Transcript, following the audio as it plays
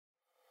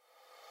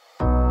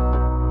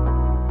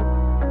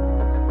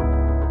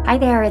Hi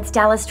there, it's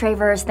Dallas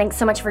Travers. Thanks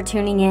so much for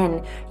tuning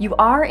in. You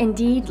are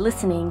indeed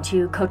listening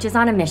to Coaches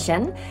on a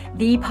Mission,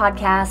 the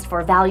podcast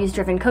for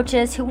values-driven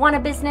coaches who want a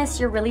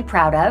business you're really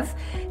proud of.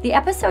 The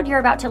episode you're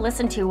about to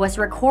listen to was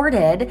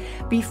recorded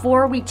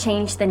before we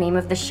changed the name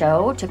of the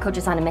show to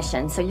Coaches on a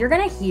Mission. So you're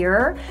going to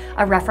hear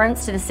a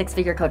reference to the Six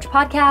Figure Coach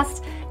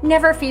podcast.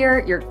 Never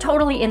fear, you're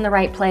totally in the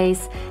right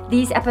place.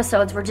 These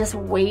episodes were just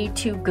way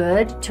too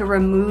good to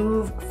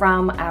remove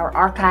from our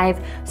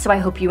archive, so I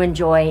hope you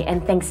enjoy,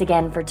 and thanks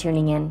again for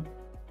tuning in.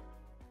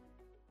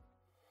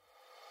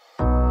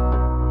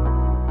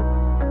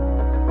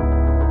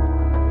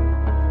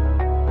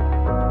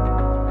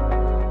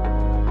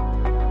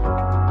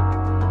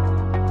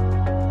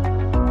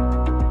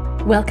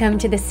 Welcome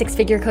to the Six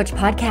Figure Coach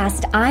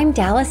podcast. I'm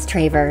Dallas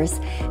Travers,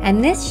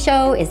 and this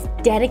show is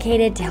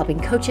dedicated to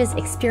helping coaches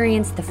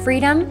experience the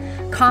freedom,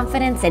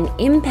 confidence, and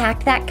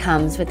impact that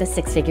comes with a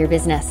six-figure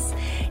business.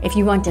 If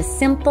you want a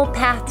simple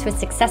path to a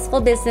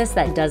successful business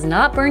that does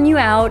not burn you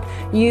out,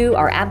 you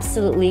are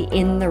absolutely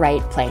in the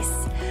right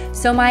place.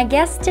 So my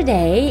guest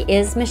today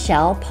is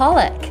Michelle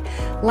Pollack.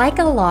 Like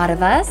a lot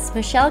of us,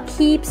 Michelle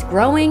keeps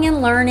growing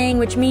and learning,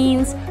 which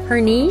means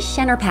her niche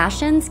and her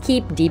passions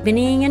keep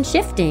deepening and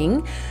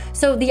shifting.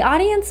 So the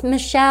audience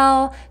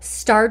Michelle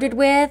started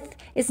with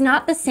is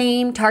not the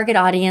same target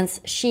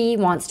audience she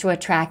wants to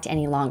attract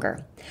any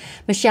longer.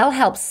 Michelle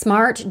helps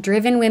smart,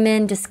 driven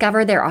women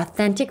discover their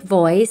authentic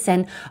voice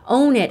and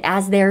own it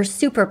as their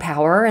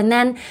superpower, and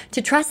then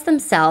to trust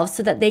themselves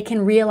so that they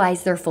can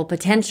realize their full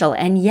potential.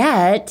 And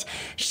yet,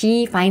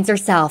 she finds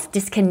herself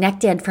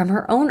disconnected from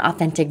her own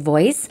authentic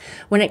voice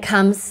when it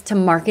comes to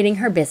marketing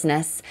her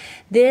business.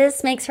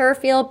 This makes her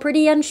feel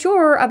pretty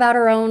unsure about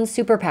her own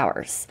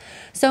superpowers.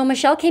 So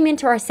Michelle came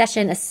into our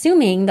session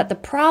assuming that the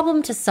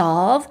problem to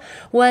solve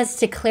was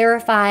to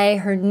clarify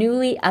her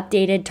newly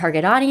updated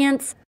target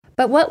audience.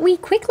 But what we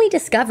quickly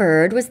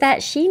discovered was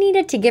that she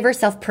needed to give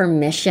herself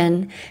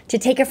permission to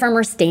take a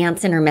firmer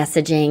stance in her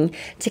messaging,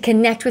 to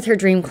connect with her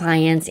dream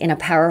clients in a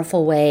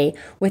powerful way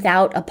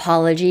without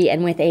apology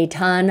and with a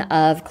ton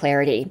of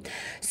clarity.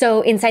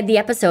 So inside the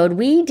episode,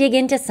 we dig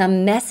into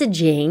some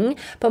messaging,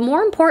 but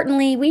more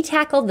importantly, we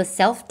tackle the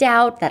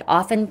self-doubt that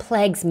often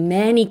plagues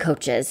many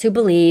coaches who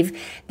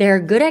believe they're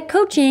good at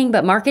coaching,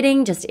 but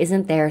marketing just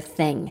isn't their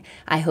thing.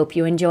 I hope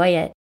you enjoy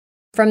it.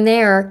 From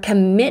there,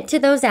 commit to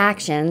those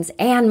actions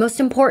and, most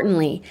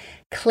importantly,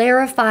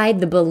 clarify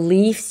the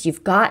beliefs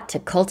you've got to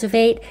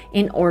cultivate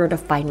in order to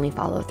finally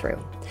follow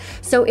through.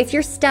 So if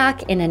you're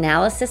stuck in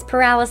analysis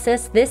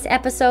paralysis, this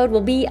episode will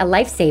be a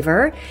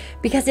lifesaver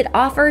because it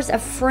offers a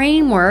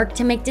framework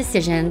to make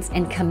decisions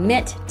and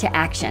commit to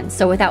action.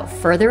 So without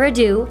further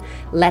ado,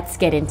 let's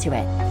get into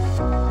it.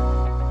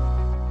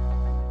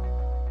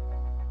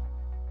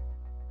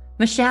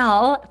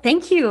 Michelle,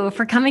 thank you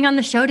for coming on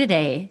the show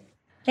today.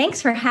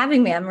 Thanks for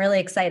having me. I'm really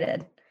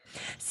excited.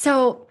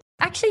 So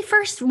actually,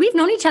 first, we've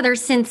known each other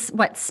since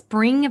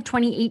spring of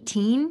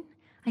 2018?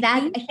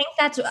 I think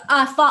that's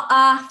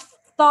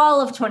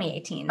fall of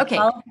 2018. Okay.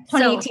 Fall of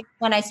 2018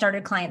 when I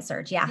started Client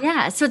Surge. Yeah.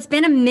 Yeah. So it's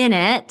been a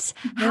minute.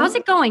 Mm-hmm. How's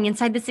it going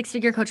inside the Six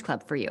Figure Coach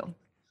Club for you?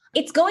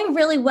 It's going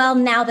really well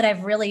now that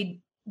I've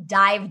really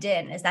dived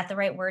in. Is that the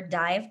right word?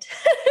 Dived?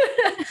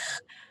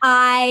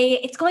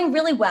 It's going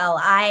really well.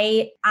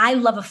 I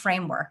love a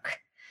framework.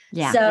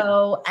 Yeah.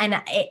 So,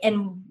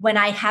 and when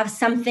I have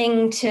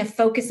something to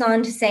focus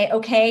on to say,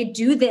 okay,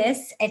 do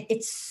this,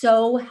 it's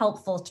so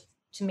helpful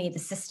to me, the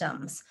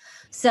systems.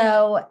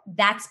 So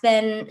that's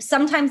been,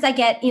 sometimes I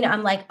get,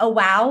 I'm like, oh,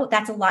 wow,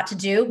 that's a lot to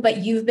do, but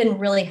you've been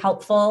really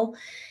helpful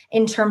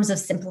in terms of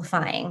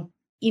simplifying,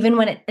 even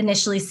when it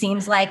initially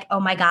seems like, oh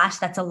my gosh,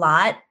 that's a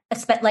lot,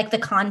 like the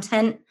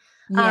content,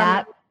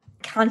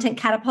 content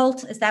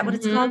catapult. Is that what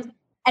it's called?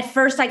 At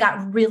first, I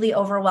got really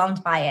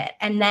overwhelmed by it.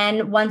 And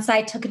then once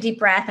I took a deep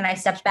breath and I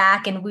stepped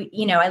back and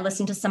I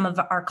listened to some of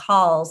our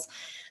calls,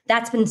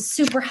 that's been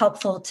super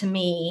helpful to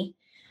me,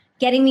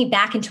 getting me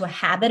back into a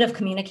habit of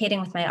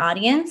communicating with my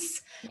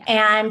audience.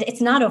 Yeah. And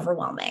it's not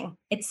overwhelming.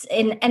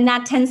 And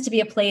that tends to be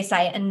a place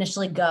I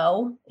initially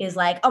go is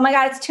like, oh my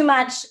God, it's too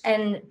much.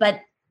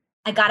 But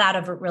I got out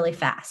of it really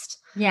fast.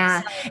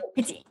 Yeah. So,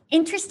 it's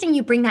interesting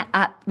you bring that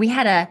up.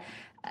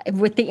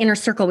 With the inner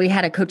circle, we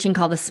had a coaching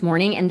call this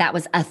morning, and that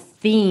was a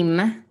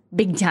theme,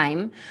 big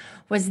time,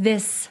 was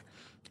this,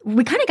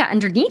 we kind of got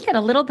underneath it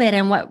a little bit,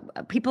 and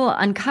what people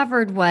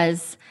uncovered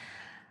was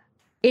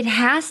it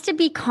has to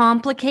be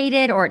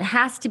complicated, or it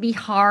has to be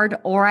hard,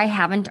 or I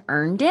haven't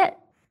earned it.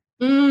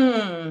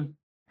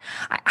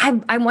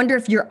 I wonder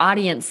if your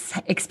audience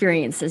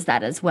experiences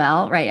that as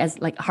well, right? As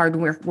like hard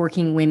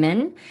working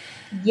women.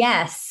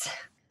 Yes.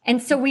 And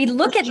so we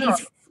look at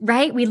these,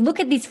 right? We look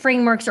at these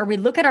frameworks, or we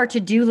look at our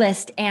to-do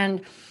list,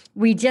 and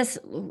we just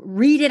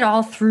read it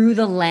all through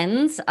the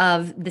lens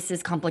of this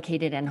is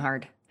complicated and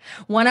hard.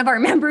 One of our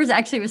members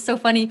actually was so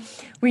funny.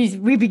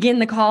 We begin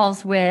the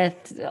calls with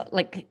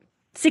like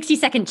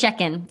 60-second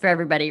check-in for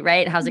everybody,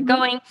 right? How's it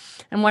going?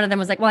 And one of them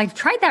was like, well, I've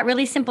tried that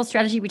really simple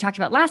strategy we talked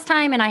about last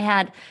time, and I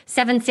had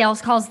 7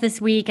 sales calls this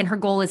week, and her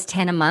goal is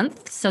 10 a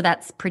month. So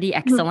that's pretty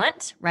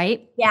excellent,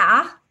 right?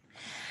 Yeah.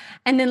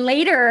 And then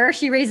later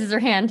she raises her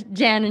hand,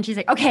 Jen, and she's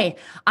like, okay,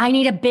 I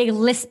need a big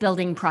list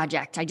building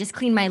project. I just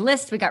cleaned my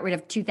list. We got rid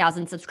of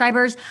 2,000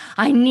 subscribers.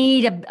 I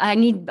need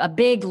a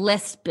big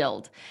list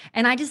build.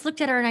 And I just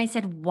looked at her and I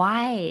said,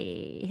 why?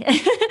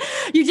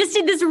 You just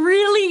did this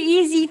really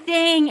easy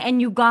thing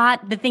and you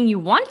got the thing you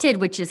wanted,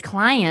 which is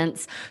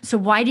clients. So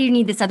why do you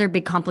need this other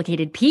big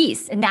complicated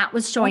piece? And that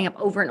was showing up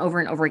over and over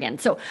and over again.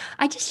 So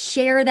I just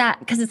share that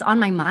because it's on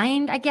my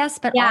mind, I guess,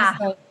 but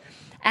also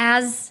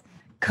as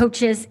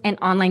coaches and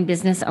online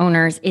business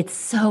owners, it's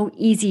so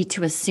easy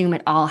to assume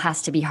it all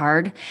has to be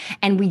hard.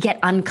 And we get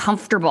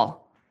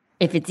uncomfortable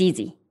if it's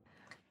easy.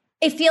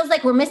 It feels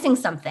like we're missing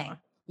something.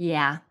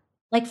 Yeah.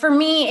 Like for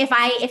me,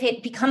 if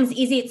it becomes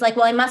easy, it's like,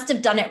 well, I must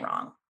have done it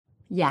wrong.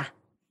 Yeah.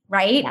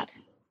 Right?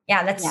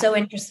 Yeah, that's so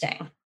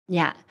interesting.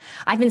 Yeah.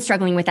 I've been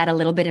struggling with that a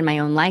little bit in my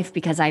own life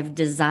because I've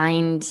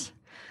designed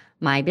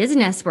my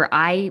business where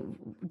I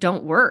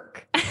don't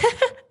work.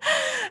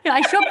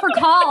 I show up for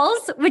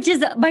calls, which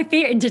is my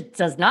favorite. It just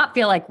does not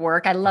feel like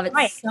work. I love it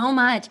so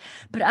much.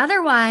 But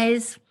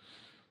otherwise,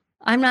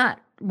 I'm not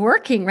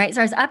working, right?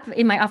 So I was up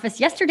in my office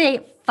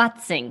yesterday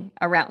futzing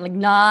around, like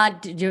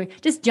not doing,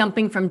 just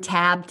jumping from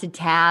tab to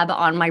tab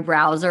on my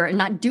browser and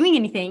not doing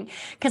anything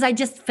because I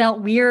just felt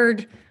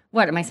weird.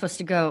 What am I supposed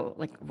to go?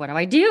 Like, what do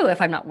I do if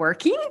I'm not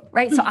working?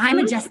 Right. So I'm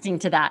adjusting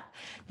to that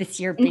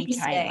this year big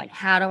time. Like,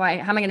 how am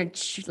I going to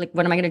choose? Like,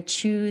 what am I going to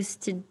choose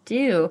to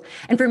do?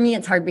 And for me,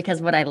 it's hard because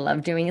what I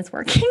love doing is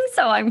working.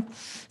 So I'm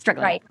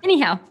struggling. Right.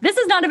 Anyhow, this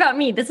is not about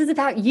me. This is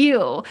about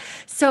you.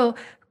 So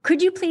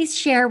could you please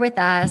share with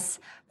us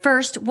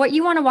first what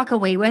you want to walk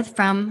away with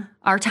from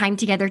our time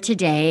together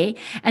today?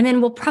 And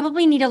then we'll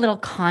probably need a little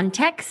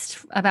context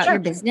about your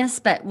business,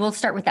 but we'll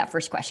start with that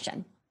first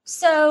question.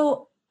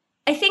 So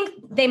I think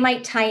they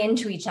might tie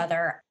into each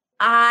other.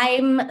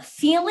 I'm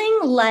feeling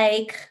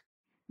like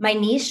my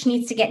niche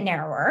needs to get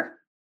narrower,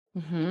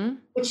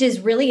 which is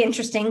really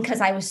interesting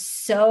because I was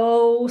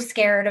so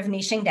scared of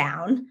niching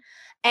down.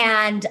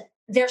 And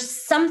there's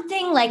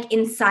something like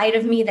inside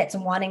of me that's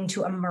wanting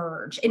to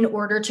emerge in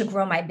order to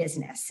grow my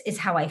business is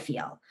how I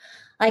feel.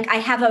 Like I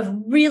have a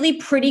really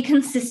pretty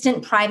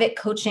consistent private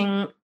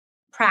coaching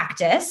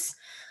practice.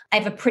 I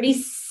have a pretty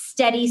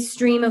steady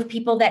stream of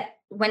people that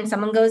when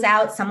someone goes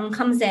out, someone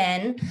comes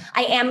in.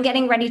 I am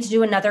getting ready to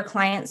do another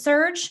client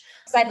surge.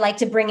 So I'd like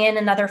to bring in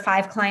another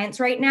 5 clients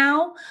right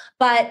now.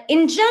 But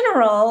in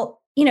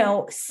general,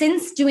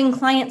 since doing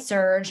client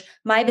surge,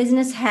 my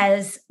business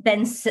has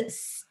been,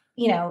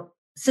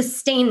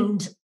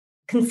 sustained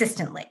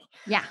consistently.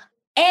 Yeah.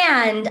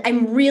 And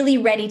I'm really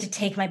ready to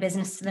take my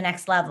business to the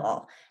next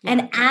level. Yeah.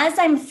 And as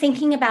I'm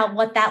thinking about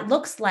what that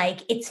looks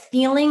like, it's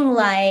feeling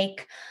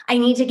like I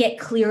need to get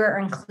clearer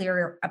and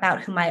clearer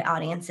about who my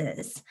audience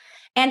is.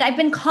 And I've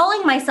been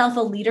calling myself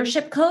a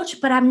leadership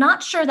coach, but I'm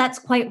not sure that's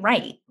quite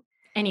right.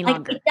 Any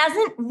longer. It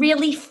doesn't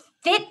really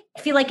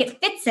feel like it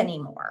fits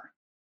anymore.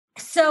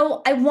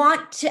 So I'd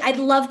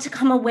love to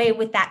come away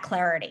with that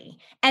clarity.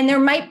 And there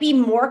might be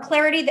more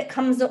clarity that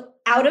comes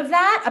out of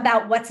that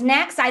about what's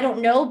next. I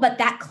don't know, but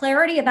that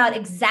clarity about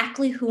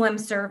exactly who I'm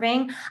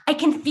serving, I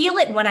can feel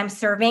it when I'm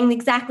serving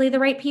exactly the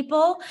right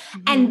people.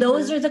 And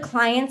those are the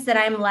clients that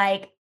I'm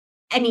like,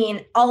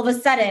 all of a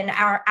sudden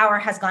our hour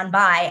has gone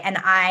by and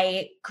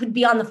I could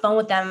be on the phone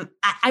with them.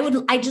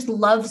 I just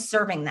love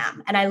serving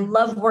them and I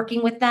love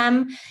working with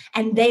them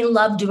and they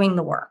love doing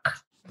the work.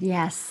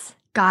 Yes.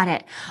 Got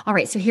it. All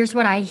right. So here's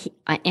what I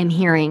am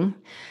hearing.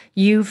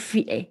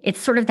 It's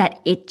sort of that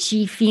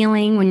itchy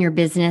feeling when your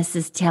business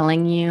is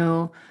telling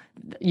you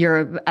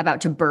you're about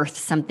to birth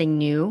something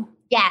new.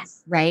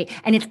 Yes. Right.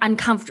 And it's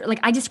uncomfortable. Like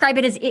I describe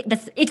it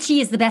as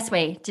itchy is the best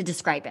way to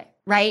describe it.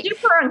 Right.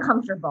 Super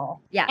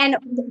uncomfortable. Yeah. And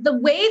the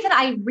way that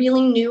I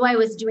really knew I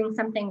was doing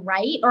something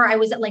right, or I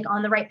was like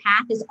on the right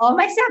path is all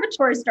my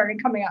saboteurs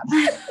started coming up.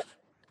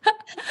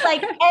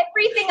 Like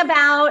everything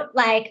about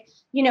my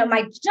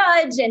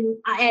judge and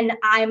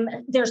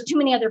there's too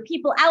many other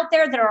people out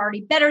there that are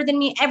already better than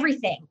me,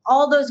 everything,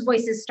 all those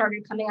voices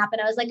started coming up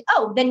and I was like,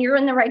 oh, then you're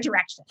in the right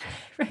direction.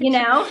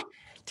 Right.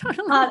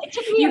 Totally. It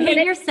took me you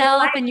hate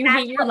yourself and you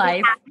hate your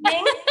life.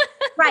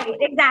 Right.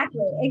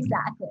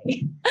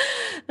 Exactly.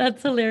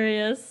 That's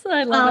hilarious.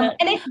 I love it.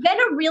 And it's been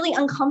a really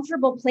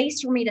uncomfortable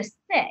place for me to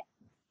sit.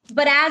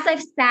 But as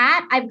I've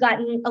sat, I've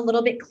gotten a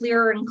little bit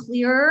clearer and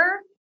clearer.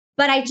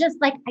 But I just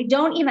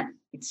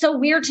it's so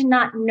weird to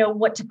not know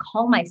what to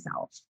call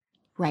myself.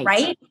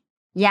 Right?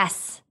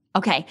 Yes.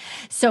 Okay.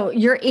 So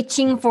you're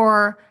itching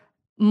for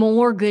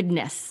more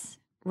goodness,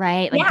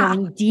 right? Like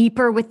going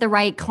deeper with the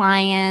right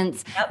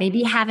clients,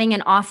 maybe having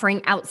an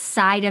offering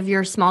outside of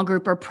your small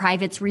group or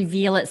privates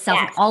reveal itself.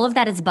 Yes. All of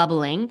that is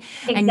bubbling.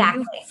 Exactly. And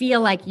you feel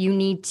like you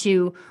need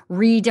to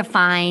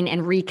redefine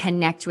and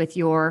reconnect with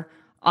your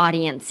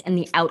audience and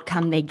the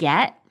outcome they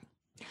get.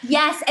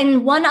 Yes.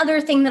 And one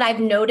other thing that I've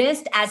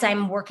noticed as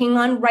I'm working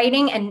on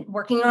writing and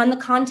working on the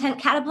content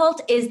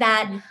catapult is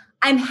that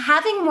I'm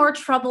having more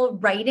trouble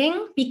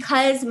writing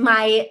because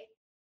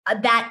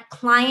that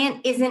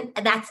client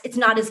it's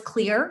not as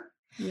clear.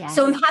 Yes.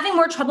 So I'm having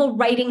more trouble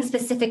writing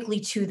specifically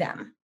to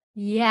them.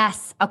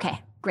 Yes.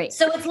 Okay. Great.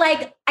 So it's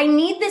like, I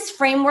need this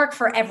framework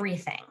for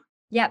everything.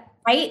 Yep.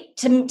 Right?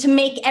 To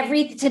take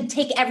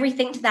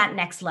everything to that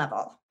next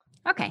level.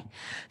 Okay.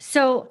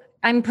 So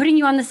I'm putting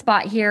you on the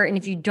spot here. And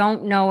if you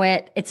don't know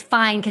it, it's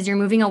fine because you're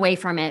moving away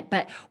from it.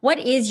 But what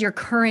is your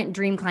current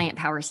dream client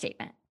power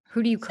statement?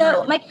 Who do you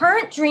currently? So my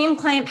current dream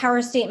client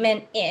power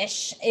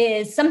statement-ish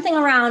is something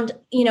around,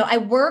 I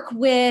work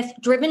with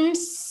driven,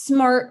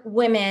 smart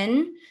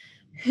women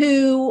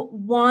who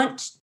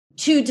want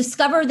to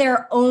discover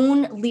their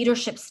own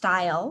leadership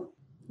style.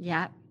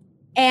 Yeah.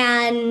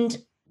 And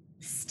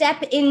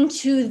step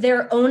into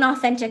their own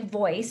authentic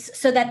voice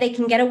so that they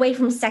can get away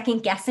from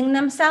second guessing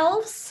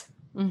themselves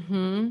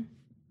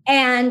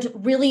and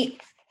really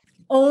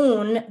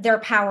own their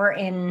power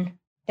in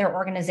their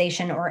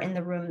organization or in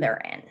the room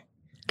they're in.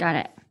 Got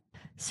it.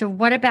 So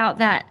what about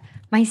that?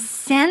 My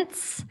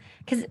sense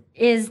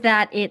is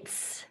that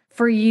it's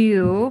for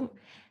you,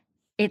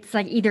 it's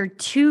like either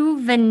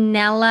too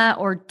vanilla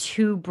or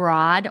too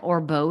broad or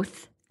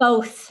both.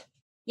 Both.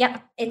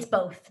 Yep. It's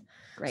both.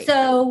 Great.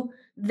 So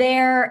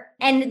there's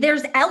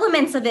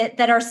elements of it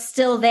that are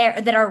still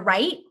there that are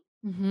right,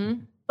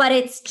 but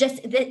it's just,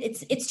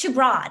 it's too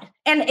broad.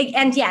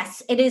 And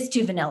yes, it is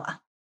too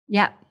vanilla.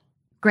 Yeah.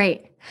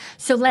 Great.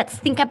 So let's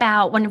think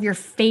about one of your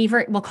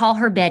favorite, we'll call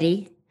her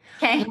Betty.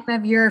 Okay. One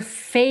of your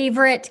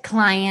favorite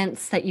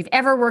clients that you've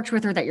ever worked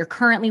with or that you're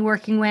currently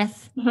working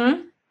with.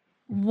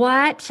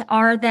 What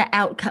are the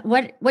outcome?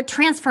 What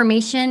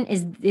transformation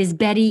is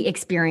Betty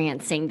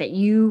experiencing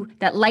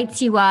that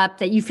lights you up,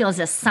 that you feel is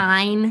a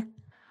sign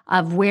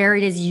of where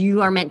it is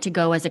you are meant to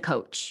go as a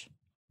coach?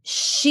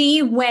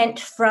 She went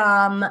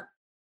from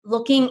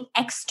looking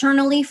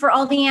externally for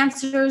all the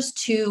answers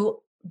to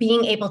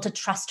being able to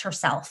trust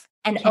herself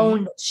and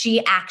own that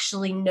she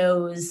actually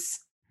knows.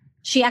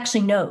 She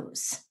actually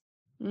knows.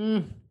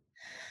 And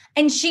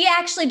she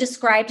actually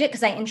described it,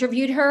 because I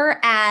interviewed her,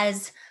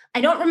 as,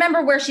 I don't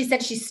remember where she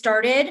said she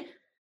started,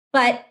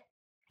 but,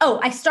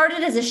 I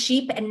started as a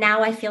sheep and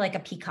now I feel like a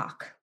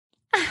peacock.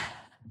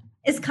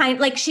 Is kind of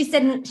like, she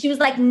said, she was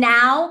like,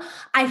 now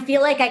I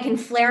feel like I can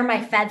flare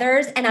my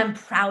feathers and I'm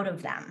proud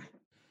of them.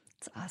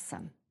 It's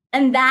awesome.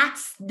 And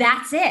that's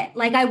it.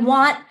 Like,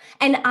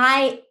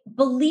 I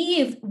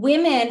believe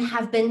women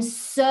have been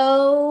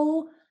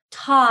so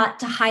taught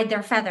to hide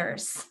their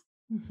feathers,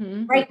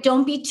 right?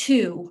 Don't be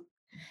too,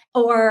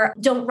 or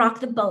don't rock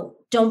the boat.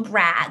 Don't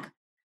brag,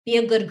 be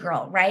a good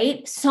girl,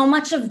 right? So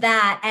much of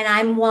that. And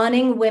I'm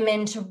wanting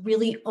women to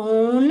really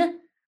own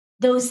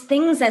those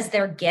things as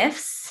their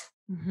gifts.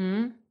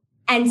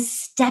 And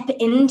step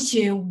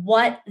into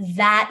what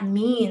that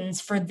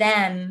means for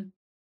them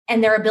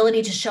and their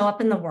ability to show up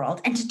in the world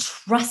and to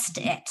trust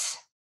it.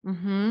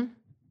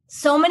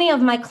 So many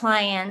of my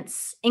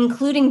clients,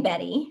 including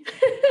Betty,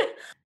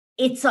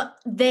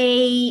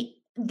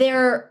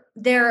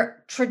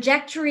 their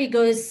trajectory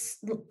goes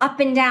up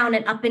and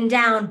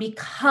down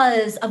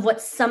because of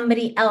what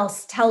somebody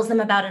else tells them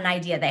about an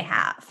idea they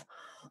have,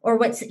 or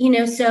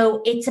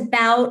so it's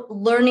about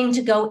learning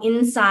to go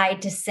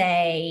inside to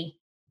say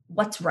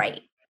what's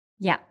right.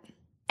 Yeah.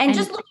 And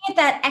just looking at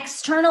that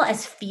external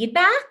as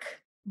feedback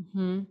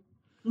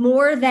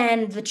more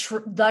than the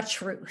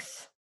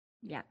truth.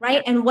 Yeah.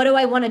 Right. And what do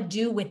I want to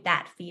do with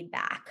that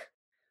feedback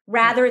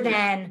rather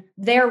than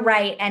they're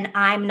right and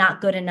I'm not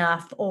good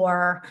enough,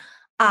 or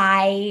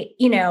I'm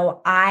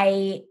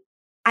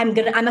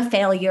a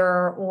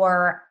failure,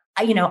 or,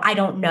 I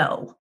don't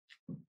know.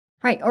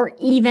 Right. Or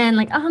even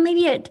like,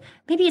 maybe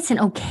it's an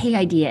okay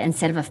idea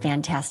instead of a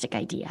fantastic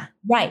idea.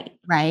 Right.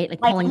 Right.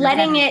 Like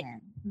letting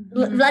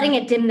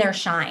it dim their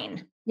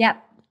shine.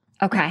 Yep.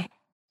 Okay.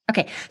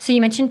 So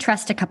you mentioned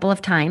trust a couple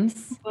of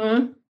times.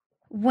 So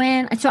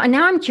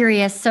now I'm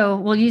curious. So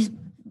we'll use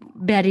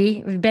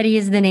Betty. Betty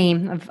is the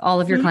name of all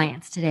of your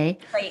clients today.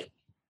 Right.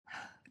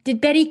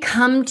 Did Betty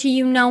come to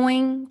you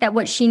knowing that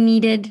what she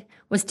needed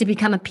was to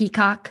become a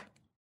peacock?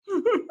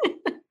 And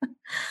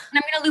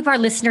I'm going to loop our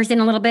listeners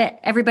in a little bit.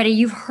 Everybody,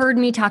 you've heard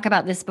me talk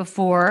about this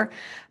before,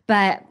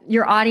 but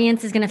your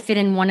audience is going to fit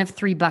in one of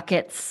three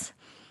buckets.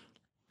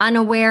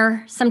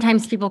 Unaware.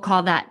 Sometimes people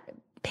call that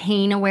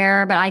pain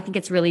aware, but I think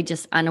it's really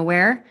just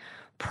unaware,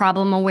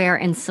 problem aware,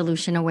 and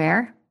solution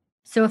aware.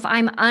 So if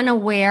I'm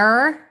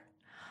unaware,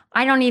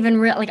 I don't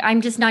even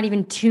I'm just not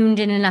even tuned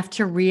in enough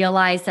to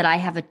realize that I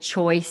have a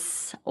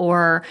choice,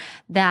 or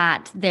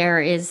that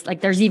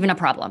there's even a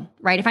problem,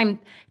 right? If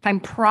I'm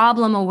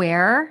problem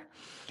aware,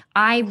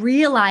 I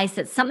realize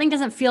that something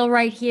doesn't feel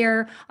right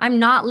here. I'm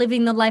not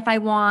living the life I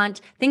want.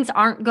 Things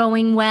aren't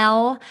going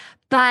well,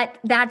 but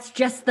that's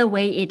just the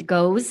way it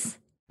goes.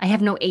 I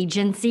have no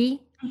agency.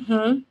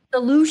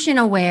 Solution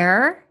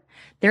aware,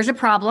 there's a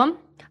problem.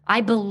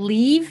 I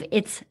believe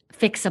it's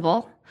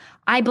fixable.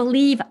 I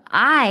believe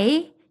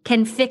I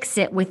can fix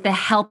it with the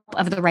help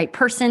of the right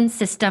person,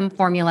 system,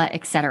 formula,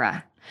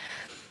 etc.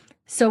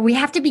 So we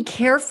have to be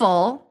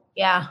careful.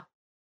 Yeah.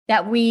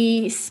 That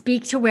we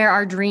speak to where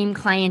our dream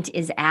client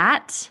is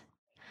at.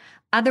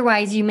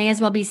 Otherwise, you may as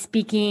well be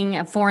speaking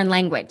a foreign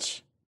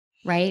language,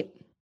 right?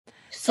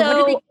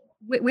 So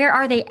Where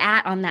are they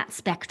at on that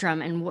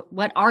spectrum, and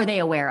what are they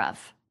aware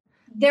of?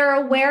 They're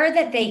aware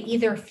that they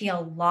either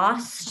feel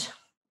lost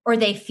or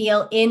they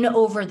feel in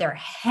over their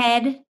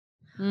head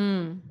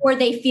or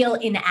they feel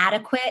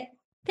inadequate.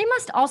 They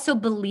must also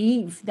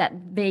believe that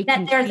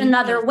there's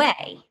another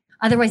way.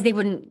 Otherwise, they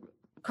wouldn't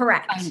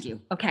find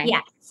you. Okay.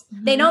 Yes.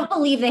 They don't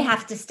believe they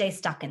have to stay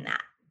stuck in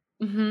that.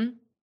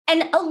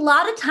 And a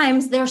lot of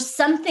times there's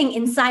something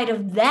inside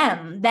of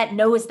them that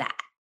knows that.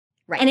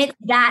 Right. And it's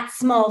that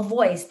small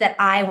voice that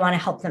I want to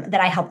help them,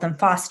 that I help them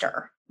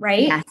foster.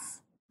 Right.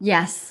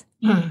 Yes.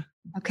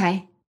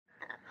 Okay.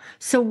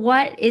 So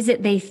what is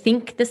it they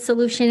think the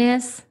solution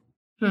is?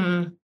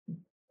 I'm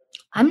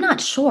not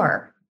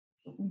sure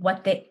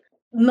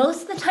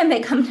most of the time they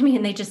come to me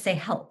and they just say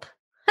help.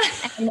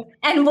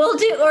 and we'll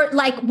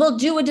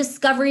do a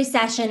discovery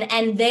session,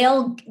 and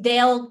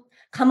they'll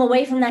come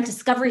away from that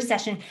discovery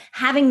session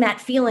having that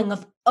feeling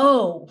of,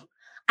 oh,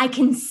 I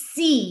can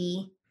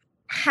see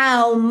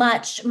how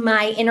much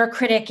my inner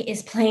critic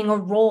is playing a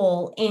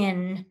role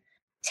in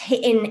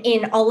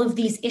all of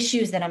these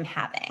issues that I'm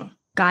having.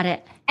 Got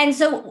it. And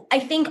so I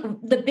think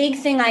the big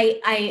thing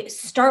I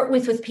start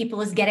with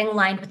people is getting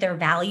aligned with their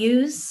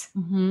values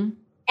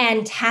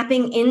and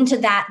tapping into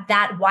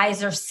that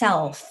wiser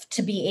self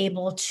to be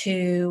able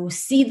to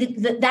see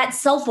that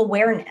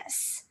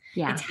self-awareness.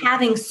 Yeah. It's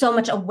having so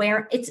much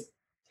awareness.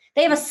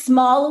 They have a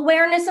small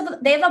awareness of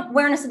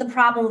the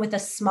problem with a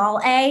small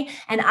a,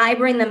 and I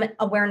bring them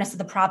awareness of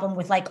the problem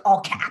with like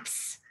all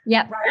caps.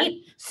 Yep. Right.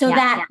 So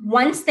that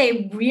once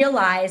they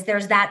realize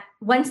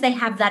once they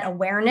have that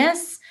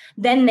awareness,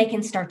 then they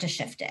can start to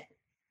shift it.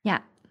 Yeah.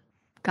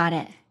 Got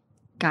it.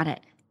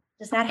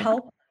 Does that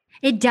help?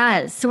 It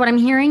does. So what I'm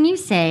hearing you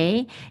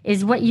say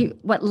is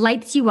what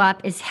lights you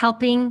up is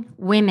helping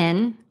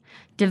women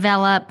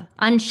develop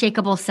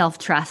unshakable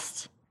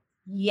self-trust.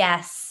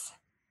 Yes.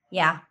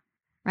 Yeah.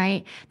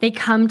 Right? They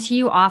come to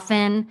you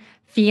often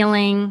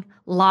feeling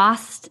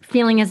lost,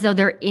 feeling as though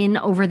they're in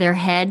over their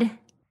head,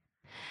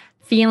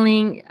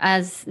 feeling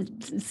as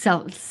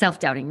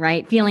self-doubting,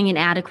 right? Feeling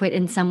inadequate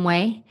in some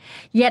way,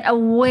 yet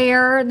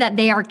aware that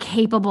they are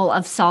capable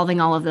of solving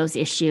all of those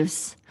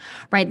issues,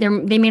 right?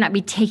 They may not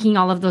be taking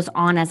all of those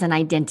on as an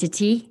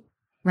identity,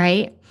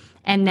 right?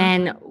 And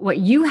then what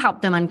you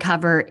help them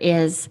uncover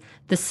is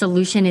the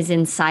solution is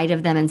inside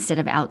of them instead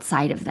of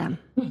outside of them.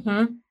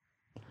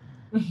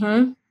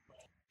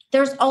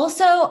 There's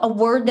also a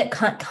word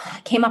that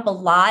came up a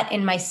lot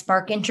in my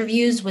Spark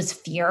interviews was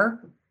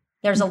fear.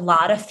 There's a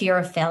lot of fear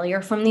of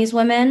failure from these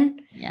women.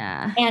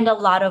 Yeah. And a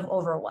lot of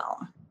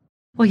overwhelm.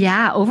 Well,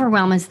 yeah,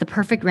 overwhelm is the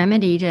perfect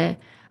remedy to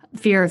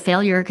fear of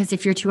failure, because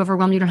if you're too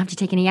overwhelmed, you don't have to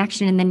take any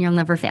action and then you'll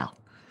never fail.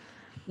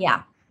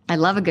 Yeah. I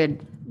love a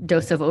good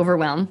dose of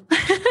overwhelm.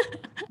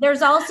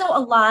 There's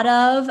also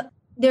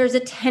there's a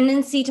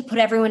tendency to put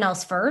everyone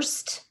else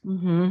first.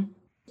 And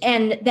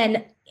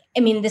then, I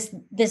mean, this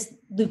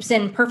loops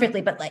in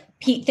perfectly, but like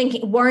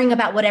worrying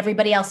about what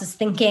everybody else is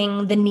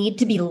thinking, the need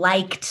to be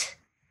liked,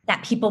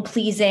 that people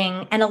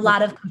pleasing, and a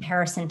lot of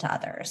comparison to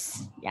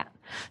others. Yeah.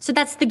 So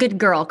that's the good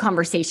girl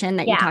conversation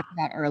that you talked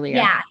about earlier.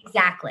 Yeah,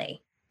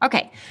 exactly.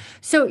 Okay.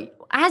 So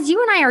as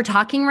you and I are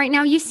talking right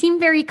now, you seem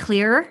very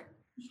clear.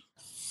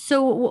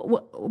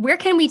 So where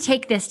can we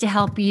take this to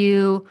help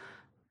you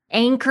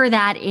anchor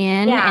that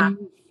in and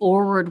move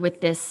forward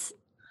with this?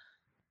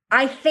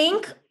 I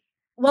think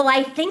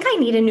I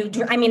need a new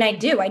dream. I mean, I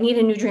do. I need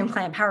a new dream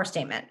client power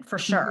statement for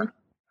sure.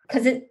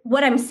 Because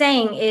what I'm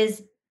saying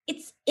is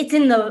it's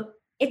in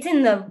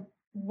the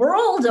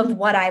world of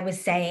what I was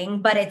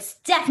saying, but it's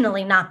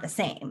definitely not the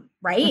same,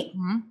 right?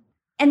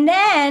 And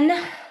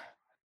then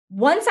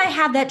once I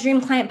have that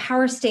dream client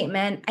power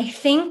statement, I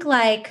think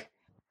like,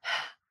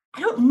 I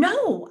don't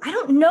know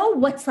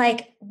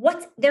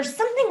there's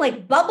something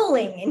like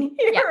bubbling in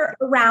here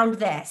around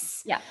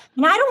this. Yeah.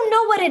 And I don't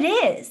know what it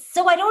is.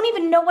 So I don't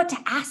even know what to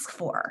ask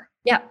for.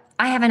 Yeah.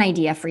 I have an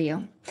idea for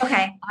you.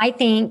 Okay. I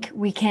think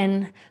we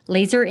can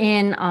laser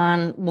in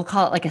on, we'll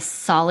call it like a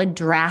solid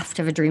draft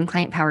of a dream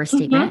client power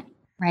statement,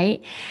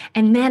 right?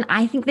 And then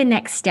I think the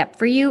next step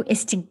for you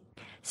is to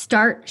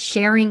start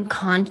sharing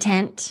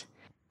content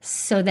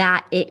so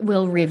that it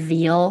will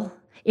reveal,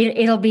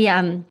 it'll be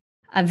a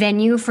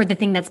venue for the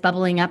thing that's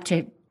bubbling up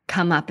to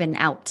come up and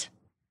out.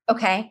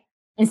 Okay.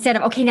 Instead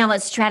of, okay, now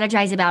let's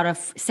strategize about a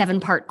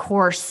 7-part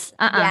course.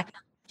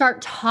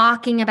 Start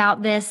talking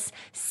about this,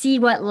 see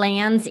what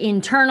lands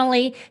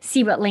internally,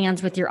 see what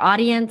lands with your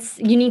audience.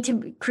 You need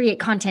to create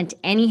content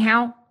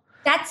anyhow.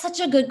 That's such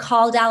a good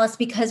call, Dallas,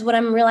 because what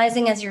I'm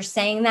realizing as you're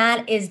saying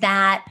that is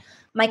that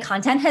my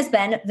content has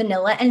been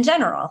vanilla and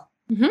general.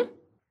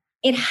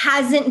 It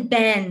hasn't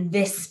been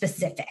this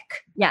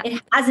specific. Yeah.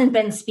 It hasn't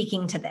been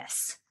speaking to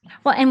this.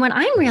 Well, and what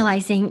I'm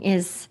realizing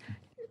is,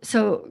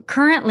 so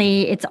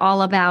currently it's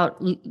all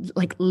about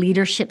like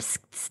leadership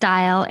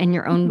style and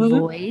your own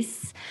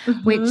voice,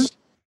 which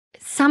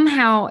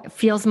somehow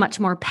feels much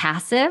more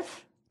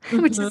passive,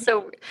 which is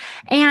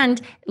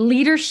and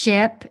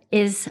leadership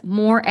is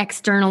more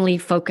externally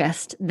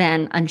focused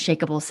than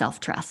unshakable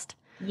self-trust.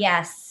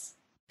 Yes.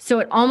 So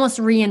it almost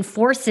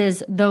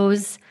reinforces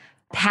those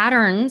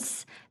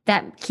patterns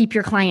that keep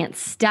your clients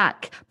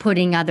stuck,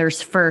 putting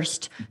others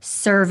first,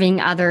 serving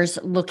others,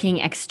 looking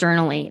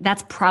externally.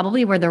 That's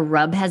probably where the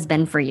rub has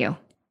been for you.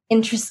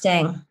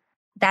 Interesting.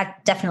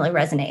 That definitely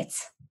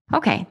resonates.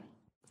 Okay.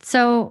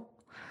 So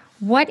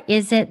what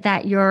is it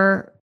that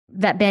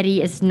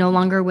Betty is no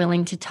longer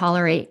willing to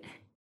tolerate?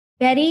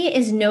 Betty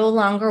is no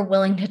longer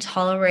willing to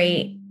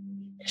tolerate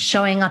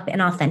showing up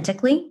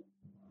inauthentically,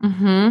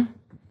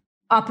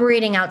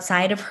 operating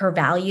outside of her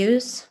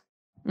values.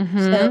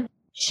 So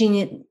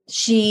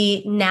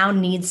she now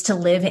needs to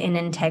live in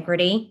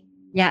integrity.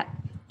 Yeah.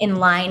 In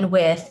line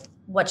with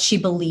what she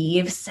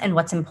believes and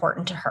what's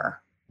important to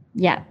her.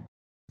 Yeah.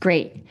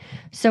 Great.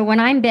 So when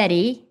I'm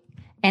Betty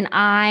and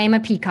I'm a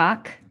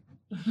peacock,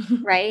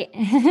 right?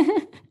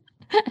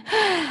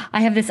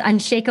 I have this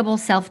unshakable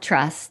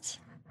self-trust.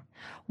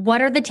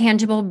 What are the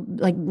tangible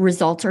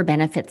results or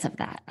benefits of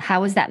that?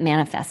 How is that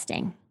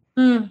manifesting?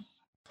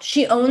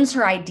 She owns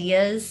her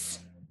ideas.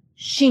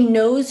 She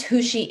knows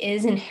who she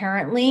is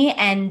inherently,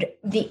 and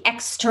the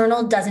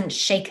external doesn't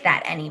shake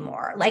that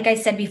anymore. Like I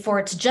said before,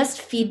 it's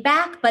just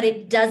feedback, but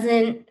it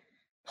doesn't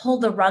pull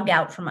the rug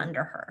out from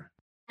under her.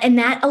 And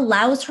that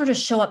allows her to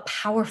show up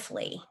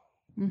powerfully.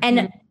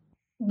 And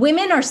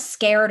women are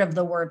scared of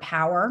the word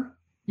power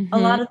a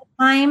lot of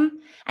the time.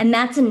 And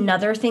that's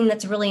another thing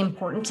that's really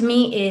important to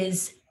me,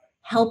 is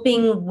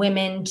helping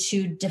women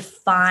to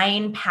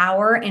define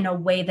power in a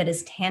way that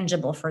is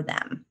tangible for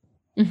them.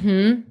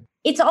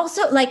 It's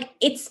also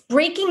it's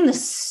breaking the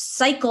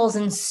cycles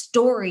and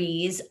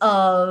stories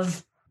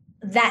of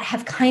that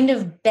have kind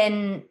of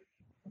been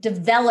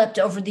developed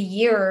over the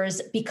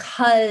years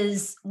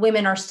because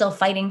women are still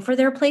fighting for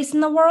their place in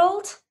the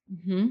world.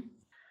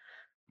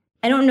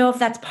 I don't know if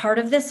that's part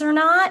of this or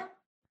not,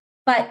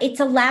 but it's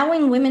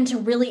allowing women to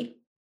really,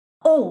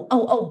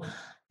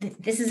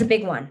 this is a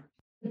big one.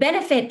 The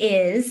benefit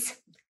is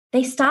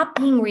they stop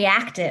being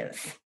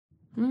reactive.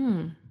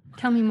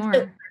 Tell me more.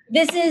 So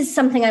this is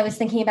something I was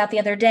thinking about the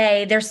other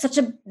day. There's such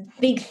a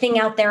big thing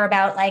out there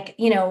about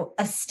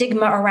a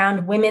stigma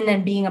around women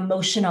and being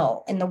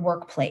emotional in the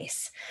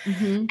workplace.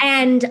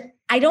 And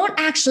I don't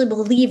actually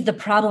believe the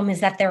problem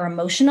is that they're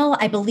emotional.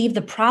 I believe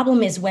the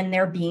problem is when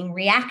they're being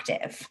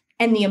reactive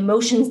and the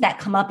emotions that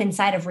come up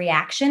inside of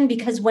reaction,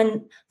 because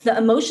when the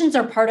emotions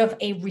are part of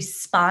a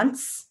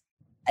response,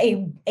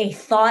 a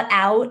thought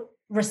out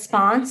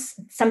response,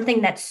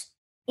 something that's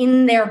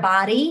in their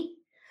body,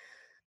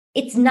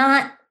 it's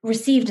not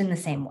received in the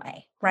same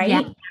way,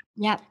 right?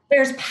 Yeah.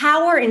 There's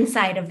power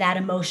inside of that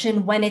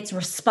emotion when it's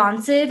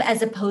responsive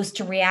as opposed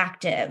to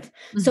reactive.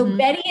 So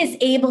Betty is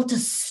able to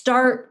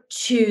start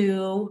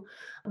to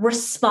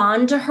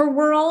respond to her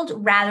world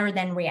rather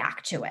than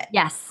react to it.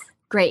 Yes.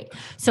 Great.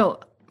 So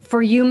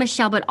for you,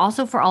 Michelle, but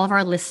also for all of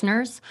our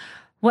listeners,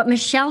 what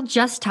Michelle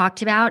just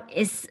talked about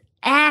is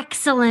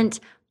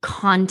excellent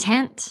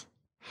content.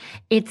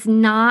 It's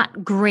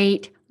not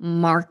great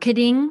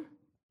marketing.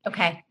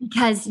 Okay.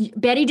 Because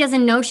Betty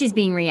doesn't know she's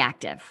being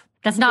reactive.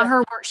 That's not her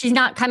work. She's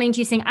not coming to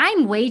you saying,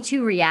 I'm way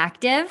too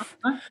reactive.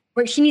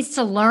 Where she needs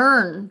to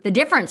learn the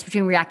difference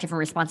between reactive and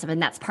responsive. And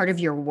that's part of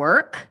your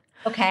work.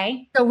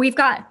 Okay. So we've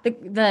got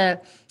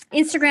the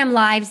Instagram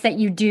lives that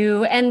you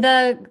do and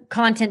the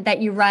content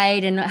that you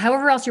write and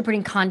however else you're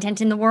putting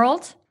content in the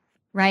world,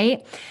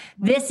 right?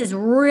 This is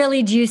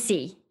really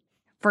juicy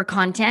for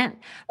content.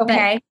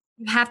 Okay. But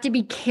you have to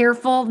be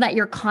careful that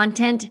your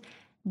content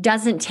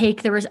doesn't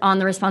take the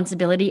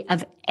responsibility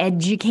of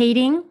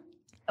educating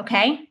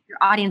your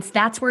audience.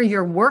 That's where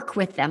your work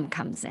with them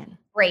comes in.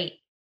 Great.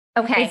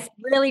 Okay. It's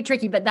really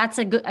tricky, but that's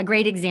a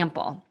great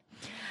example.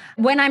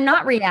 When I'm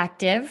not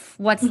reactive,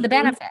 what's the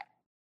benefit?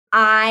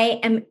 I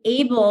am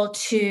able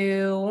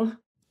to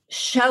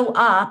show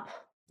up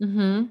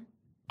and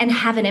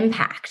have an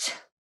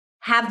impact,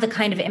 have the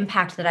kind of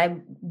impact that I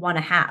want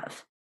to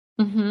have.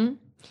 Is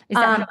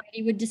that how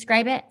you would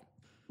describe it?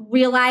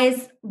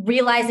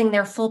 Realizing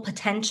their full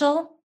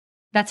potential.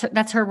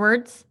 That's her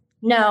words?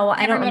 No,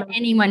 I don't know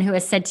anyone who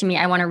has said to me,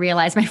 I want to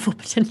realize my full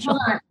potential.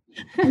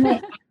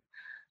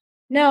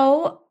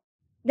 No,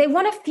 they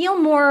want to feel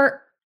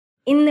more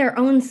in their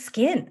own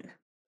skin.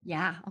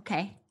 Yeah.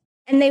 Okay.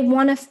 And they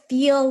want to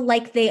feel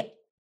like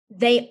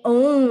they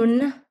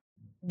own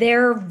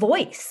their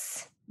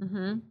voice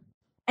and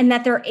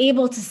that they're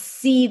able to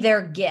see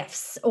their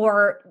gifts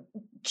or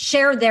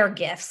share their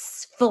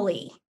gifts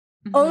fully.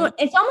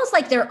 It's almost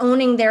like they're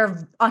owning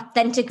their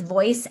authentic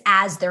voice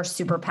as their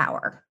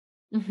superpower.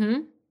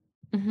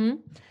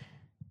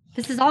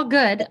 This is all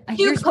good.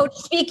 Too coach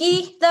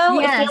speaky, though.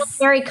 Yes. It feels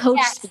very coach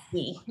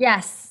speaky.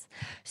 Yes.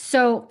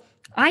 So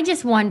I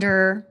just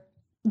wonder,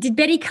 did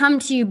Betty come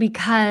to you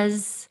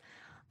because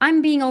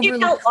I'm being overlooked?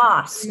 She felt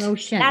lost.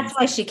 Emotions. That's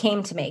why she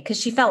came to me, because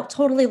she felt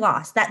totally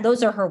lost.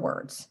 Those are her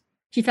words.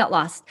 She felt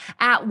lost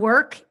at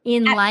work,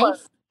 in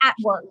life. At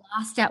work.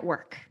 Lost at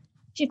work.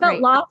 She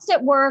felt lost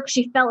at work.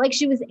 She felt like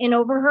she was in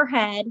over her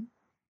head.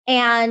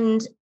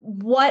 And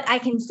what I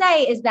can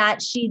say is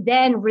that she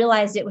then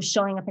realized it was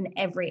showing up in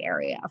every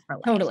area of her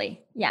life.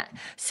 Totally. Yeah.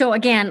 So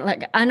again,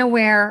 like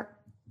unaware,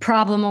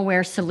 problem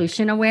aware,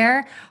 solution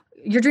aware.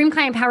 your dream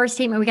client power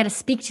statement, we got to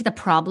speak to the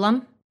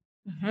problem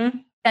Mm-hmm.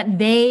 that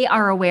they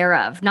are aware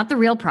of, not the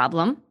real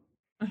problem.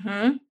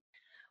 Mm-hmm.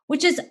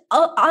 Which is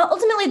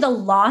ultimately the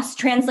loss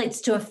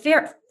translates to a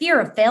fear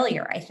of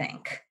failure, I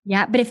think.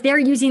 Yeah. But if they're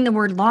using the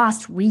word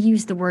lost, we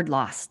use the word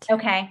lost.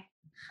 Okay.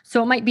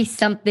 So it might be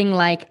something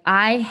like,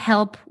 I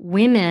help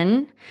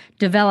women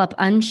develop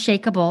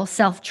unshakable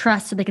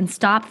self-trust so they can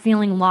stop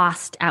feeling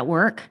lost at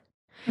work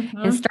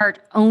and start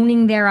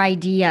owning their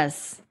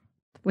ideas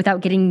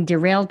without getting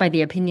derailed by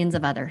the opinions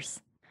of others.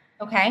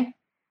 Okay.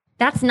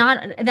 That's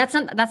not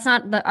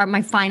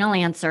my final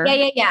answer.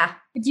 Yeah.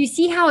 But do you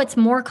see how it's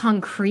more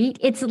concrete?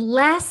 It's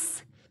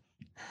less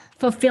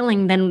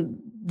fulfilling than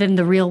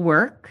the real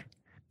work.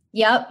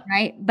 Yep.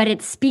 Right? But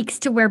it speaks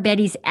to where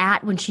Betty's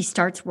at when she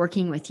starts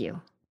working with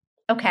you.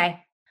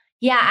 Okay.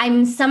 Yeah,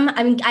 I'm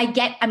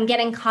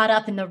getting caught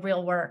up in the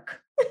real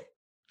work.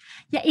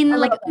 Yeah, in the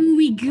like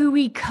ooey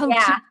gooey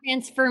coaching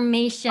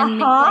transformation,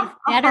 make life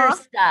better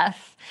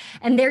stuff.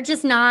 And they're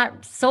just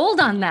not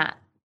sold on that.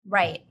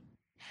 Right.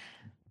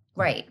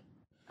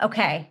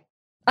 Okay.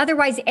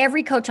 Otherwise,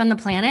 every coach on the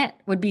planet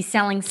would be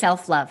selling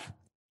self-love.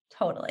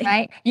 Totally.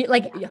 Right?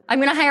 I'm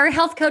going to hire a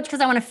health coach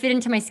because I want to fit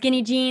into my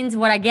skinny jeans.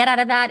 What I get out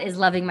of that is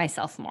loving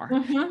myself more.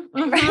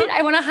 Right?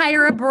 I want to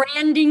hire a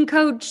branding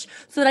coach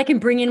so that I can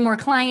bring in more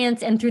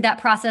clients. And through that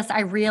process,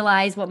 I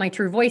realize what my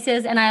true voice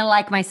is and I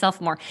like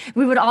myself more.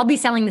 We would all be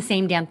selling the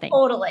same damn thing.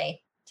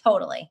 Totally.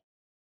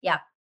 Yeah.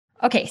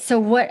 Okay.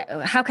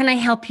 So how can I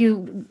help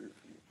you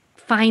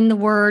find the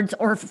words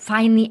or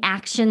find the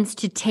actions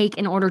to take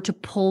in order to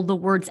pull the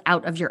words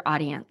out of your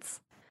audience?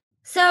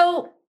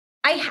 So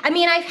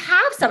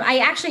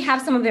I actually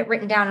have some of it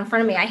written down in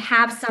front of me. I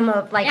have some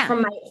of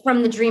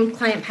from the dream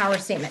client power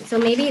statement. So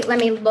maybe let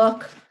me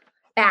look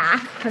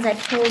back because I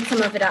pulled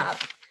some of it up.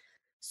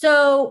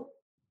 So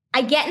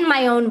I get in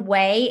my own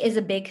way is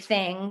a big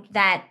thing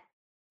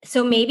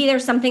so maybe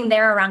there's something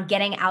there around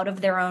getting out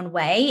of their own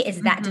way.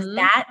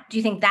 Do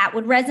you think that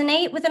would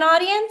resonate with an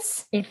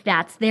audience? If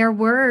that's their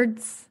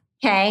words.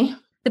 Okay.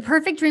 The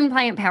perfect dream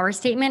client power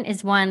statement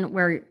is one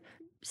where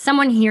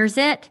someone hears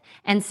it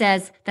and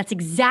says, that's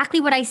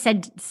exactly what I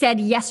said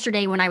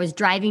yesterday when I was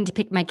driving to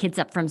pick my kids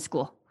up from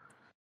school,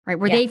 right?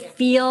 Where they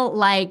feel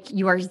like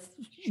you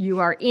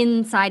are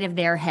inside of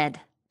their head.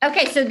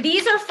 Okay. So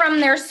these are from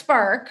their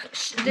Spark.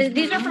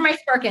 These are from my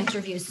Spark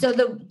interviews. So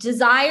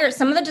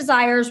some of the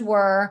desires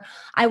were,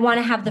 I want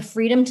to have the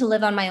freedom to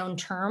live on my own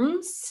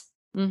terms.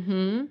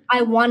 Mm-hmm.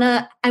 I want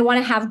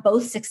to have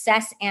both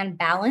success and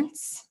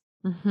balance.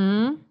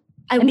 Mm-hmm.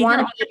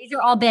 These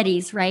are all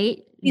Betty's,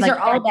 right? These are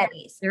all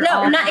Betty's.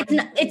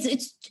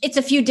 It's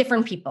a few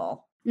different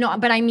people. No,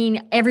 but I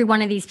mean, every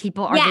one of these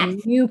people are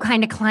the new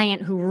kind of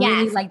client who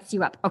really lights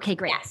you up. Okay,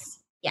 great.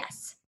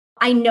 Yes.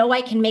 I know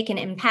I can make an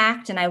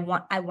impact and I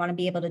want to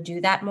be able to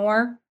do that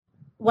more.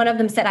 One of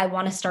them said, I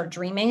want to start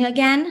dreaming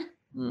again.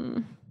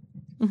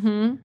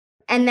 Mm-hmm.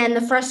 And then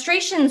the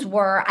frustrations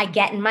were, I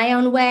get in my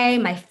own way.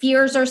 My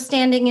fears are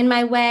standing in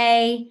my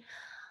way.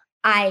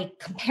 I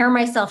compare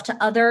myself to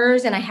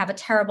others and I have a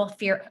terrible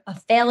fear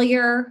of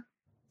failure.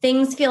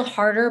 Things feel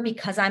harder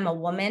because I'm a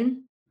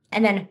woman.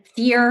 And then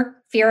fear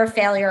of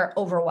failure,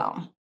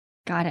 overwhelm.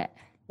 Got it.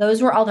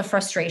 Those were all the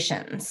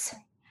frustrations.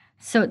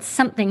 So it's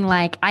something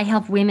like, I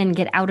help women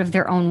get out of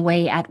their own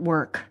way at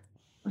work.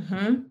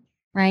 Mm-hmm.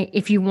 Right?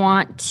 If you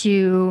want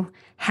to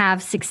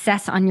have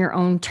success on your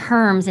own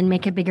terms and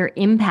make a bigger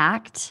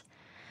impact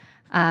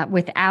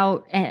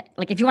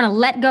if you want to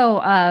let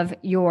go of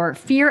your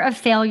fear of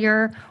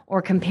failure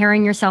or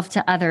comparing yourself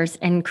to others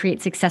and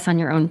create success on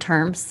your own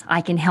terms,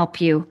 I can help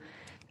you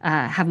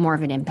have more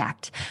of an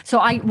impact. So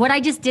what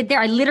I just did there,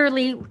 I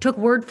literally took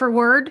word for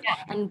word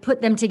and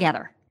put them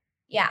together.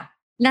 Yeah.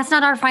 And that's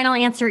not our final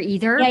answer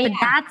either, but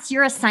that's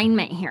your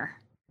assignment here.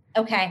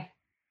 Okay.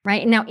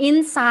 Right. And now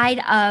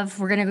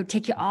we're going to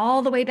take you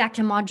all the way back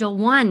to module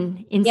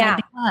 1 inside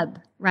the club,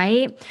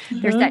 right?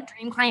 Mm-hmm. There's that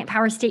dream client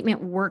power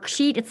statement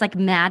worksheet. It's like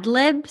Mad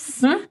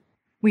Libs. Mm-hmm.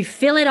 We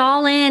fill it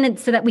all in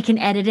so that we can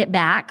edit it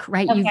back,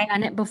 right? Okay. You've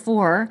done it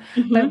before,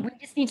 but we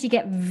just need to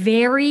get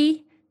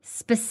very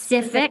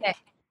specific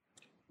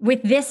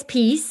with this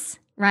piece,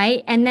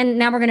 right? And then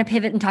now we're going to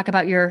pivot and talk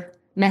about your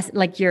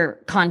your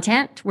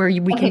content where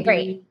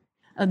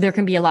there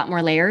can be a lot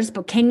more layers,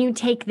 but can you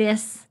take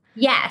this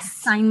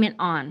assignment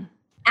on?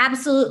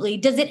 Absolutely.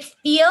 Does it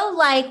feel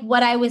like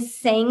what I was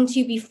saying to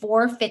you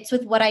before fits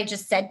with what I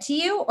just said to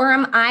you? Or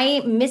am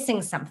I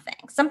missing something?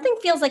 Something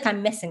feels like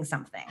I'm missing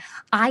something.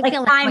 I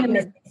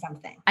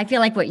feel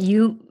like what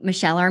you,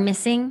 Michelle, are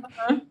missing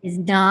is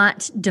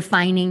not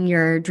defining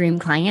your dream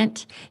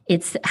client.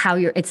 It's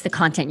it's the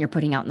content you're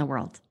putting out in the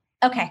world.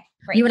 Okay,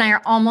 great. You and I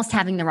are almost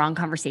having the wrong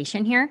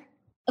conversation here.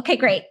 Okay,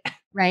 great.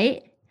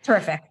 Right?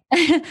 Terrific.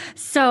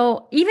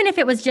 So even if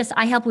it was just,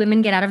 I help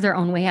women get out of their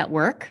own way at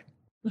work.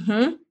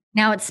 Mm-hmm.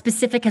 Now it's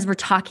specific because we're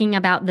talking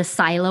about the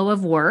silo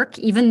of work,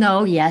 even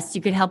though, yes,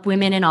 you could help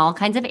women in all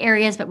kinds of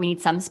areas, but we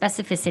need some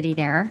specificity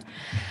there.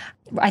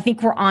 I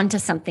think we're on to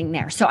something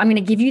there. So I'm going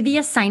to give you the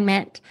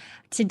assignment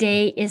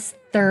Today is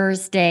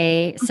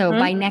Thursday. So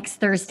by next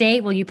Thursday,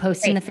 will you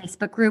post in the Great.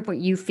 Facebook group what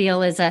you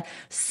feel is a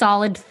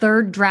solid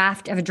third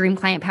draft of a Dream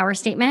Client Power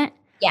Statement?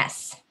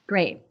 Yes.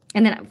 Great.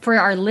 And then for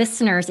our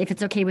listeners, if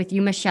it's okay with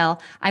you,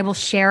 Michelle, I will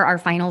share our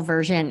final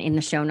version in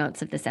the show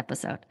notes of this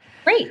episode.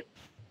 Great.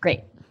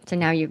 Great. So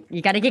now you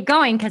got to get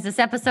going because this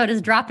episode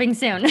is dropping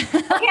soon. Okay.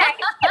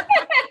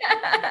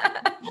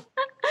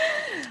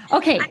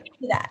 Okay. I can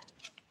do that.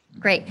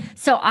 Great.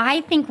 So I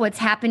think what's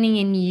happening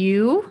in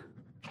you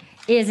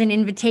is an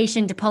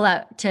invitation to pull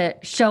out, to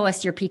show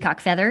us your peacock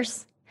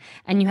feathers.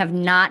 And you have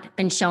not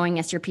been showing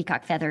us your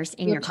peacock feathers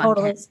in your content.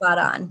 Totally spot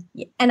on.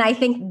 And I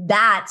think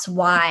that's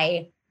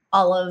why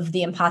all of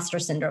the imposter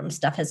syndrome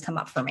stuff has come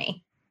up for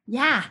me.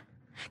 Yeah.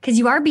 Because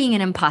you are being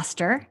an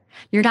imposter.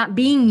 You're not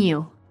being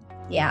you.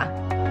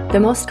 Yeah. The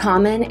most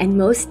common and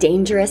most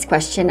dangerous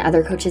question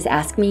other coaches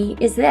ask me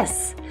is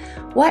this: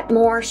 what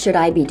more should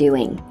I be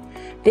doing?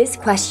 This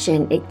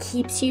question, it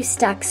keeps you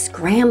stuck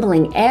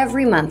scrambling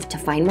every month to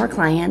find more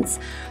clients,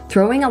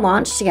 throwing a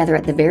launch together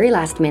at the very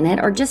last minute,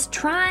 or just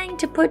trying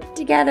to put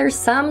together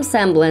some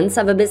semblance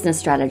of a business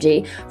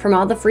strategy from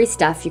all the free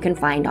stuff you can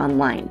find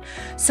online.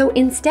 So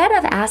instead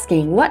of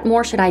asking, what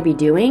more should I be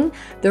doing?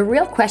 The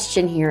real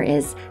question here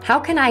is, how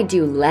can I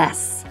do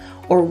less?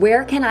 Or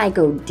where can I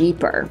go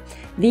deeper?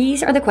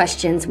 These are the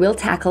questions we'll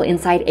tackle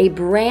inside a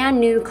brand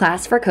new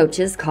class for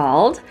coaches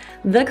called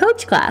the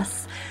Coach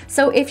Class.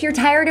 So if you're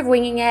tired of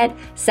winging it,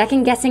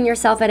 second guessing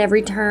yourself at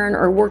every turn,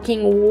 or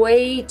working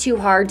way too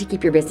hard to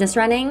keep your business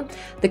running,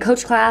 the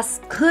Coach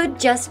Class could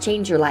just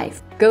change your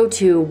life. Go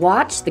to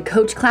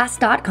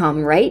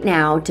watchthecoachclass.com right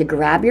now to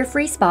grab your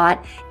free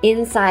spot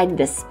inside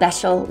this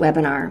special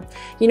webinar.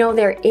 You know,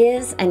 there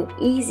is an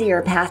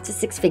easier path to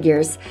six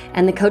figures,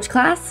 and the Coach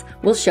Class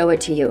will show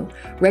it to you.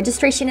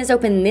 Registration is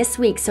open this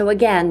week, so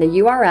again, the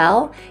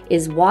URL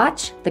is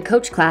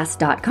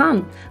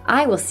watchthecoachclass.com.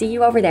 I will see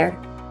you over there.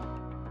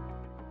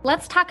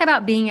 Let's talk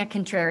about being a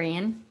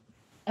contrarian.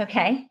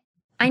 Okay.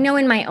 I know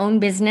in my own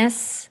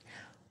business,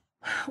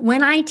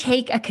 when I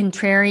take a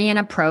contrarian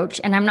approach,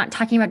 and I'm not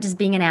talking about just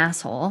being an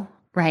asshole,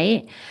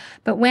 right?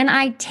 But when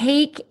I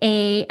take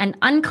an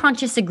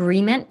unconscious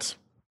agreement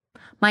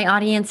my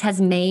audience has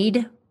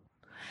made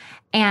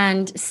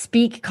and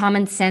speak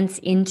common sense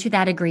into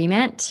that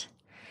agreement,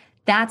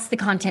 that's the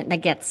content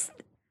that gets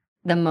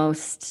the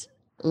most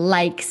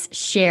likes,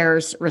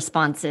 shares,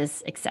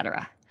 responses,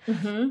 etc.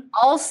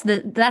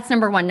 Also, that's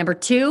number one. Number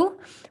two,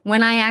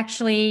 when I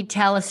actually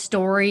tell a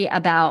story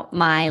about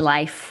my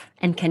life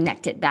and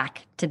connect it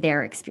back to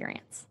their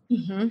experience.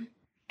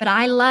 But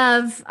I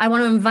want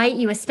to invite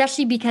you,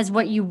 especially because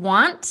what you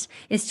want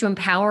is to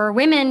empower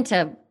women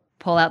to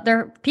pull out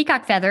their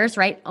peacock feathers,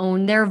 right?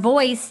 Own their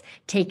voice,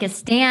 take a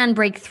stand,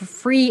 break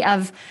free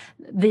of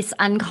this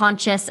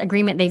unconscious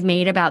agreement they've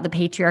made about the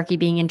patriarchy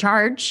being in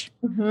charge,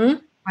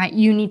 right?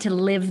 You need to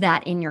live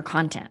that in your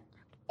content.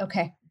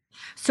 Okay.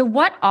 So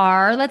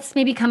let's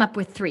maybe come up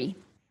with three.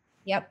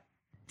 Yep.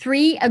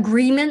 3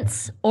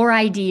 agreements or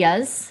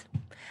ideas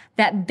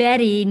that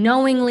Betty,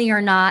 knowingly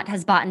or not,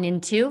 has bought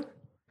into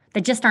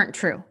that just aren't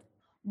true.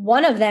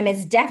 One of them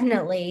is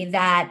definitely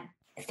that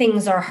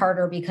things are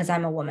harder because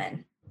I'm a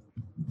woman.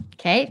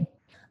 Okay.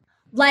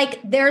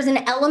 Like there's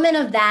an element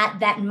of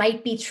that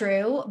might be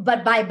true,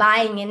 but by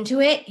buying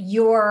into it,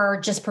 you're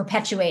just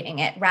perpetuating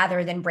it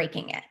rather than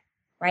breaking it,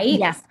 right?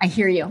 Yes, I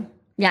hear you.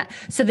 Yeah.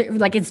 So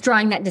it's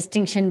drawing that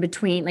distinction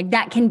between like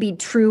that can be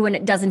true and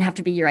it doesn't have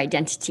to be your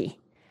identity.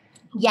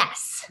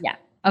 Yes. Yeah.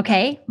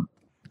 Okay.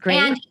 Great.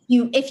 And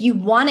if you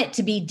want it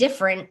to be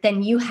different,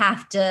 then you've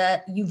got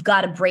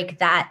to break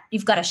that.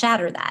 You've got to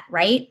shatter that,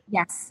 right?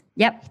 Yes.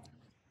 Yep.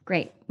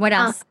 Great. What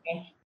else?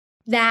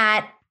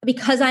 That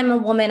because I'm a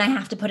woman, I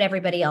have to put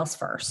everybody else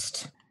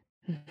first.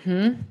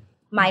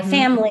 My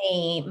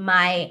family,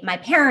 my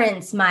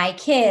parents, my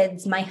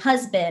kids, my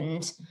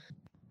husband,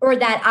 or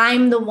that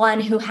I'm the one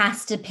who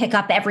has to pick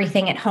up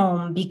everything at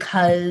home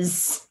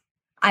because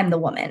I'm the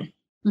woman.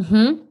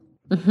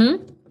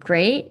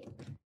 Great.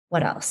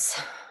 What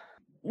else?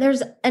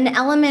 There's an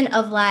element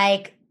of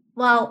like,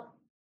 well,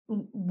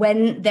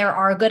 when there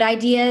are good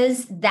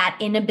ideas, that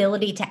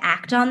inability to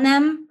act on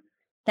them,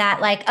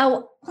 that like,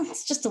 oh,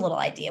 it's just a little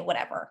idea,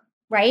 whatever,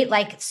 right?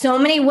 Like so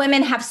many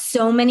women have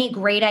so many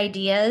great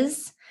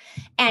ideas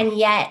and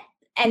yet,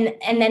 and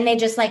then they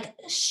just like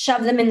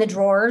shove them in the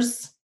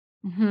drawers.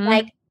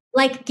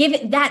 Like give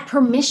it that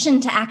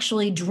permission to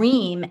actually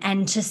dream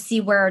and to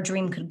see where a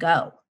dream could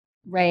go.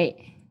 Right.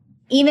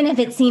 Even if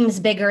it seems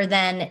bigger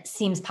than it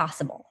seems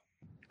possible.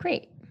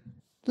 Great.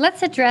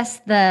 Let's address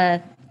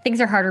the things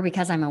are harder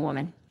because I'm a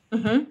woman.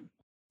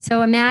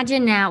 So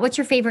imagine now, what's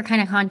your favorite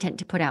kind of content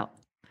to put out?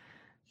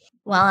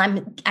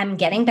 Well, I'm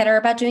getting better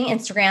about doing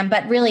Instagram,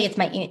 but really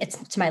it's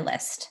to my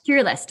list. To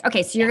your list.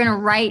 Okay. So you're going to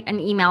write an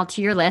email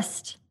to your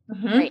list.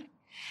 Right.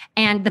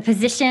 And the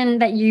position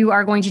that you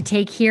are going to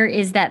take here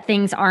is that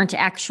things aren't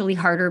actually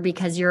harder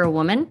because you're a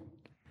woman.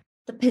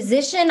 The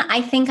position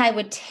I think I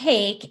would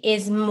take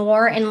is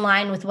more in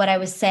line with what I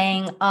was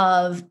saying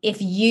of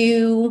if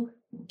you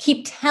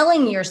keep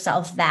telling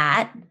yourself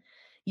that,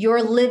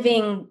 you're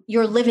living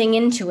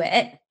into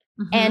it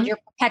and you're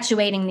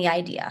perpetuating the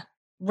idea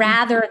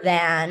rather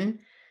than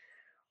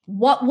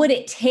what would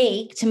it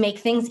take to make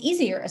things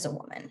easier as a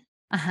woman?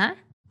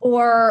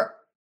 Or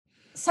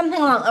something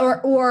along,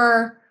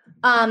 or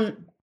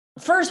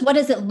first, what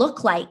does it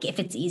look like if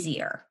it's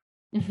easier?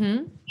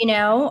 You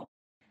know,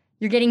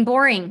 you're getting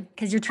boring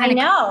because you're trying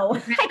to. I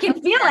know. I can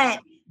feel it.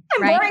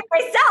 I'm boring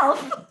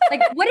myself.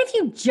 Like, what if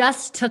you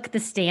just took the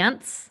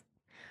stance,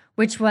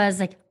 which was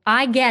like,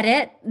 I get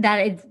it, that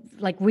it's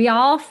like we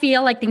all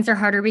feel like things are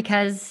harder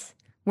because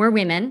we're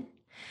women.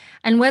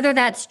 And whether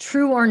that's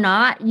true or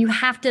not, you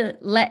have to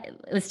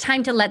it's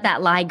time to let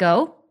that lie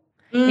go.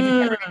 If it's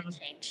never going to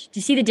change. Do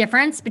you see the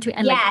difference between,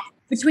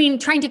 between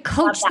trying to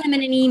coach them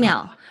in an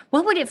email?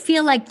 What would it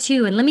feel like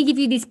to? And let me give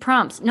you these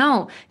prompts.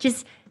 No,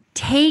 just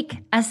take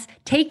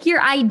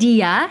your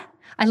idea.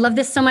 I love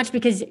this so much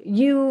because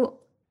you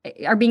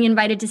are being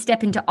invited to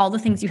step into all the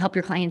things you help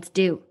your clients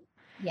do.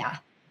 Yeah.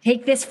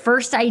 Take this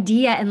first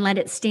idea and let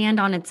it stand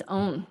on its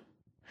own.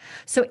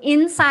 So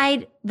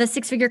inside the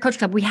Six Figure Coach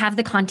Club, we have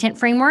the content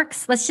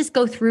frameworks. Let's just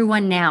go through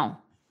one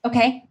now.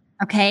 Okay.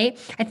 I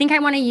think I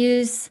want to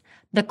use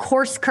the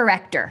course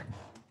corrector.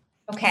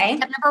 Okay.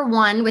 Step number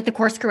 1 with the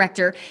course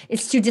corrector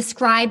is to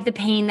describe the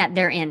pain that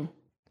they're in.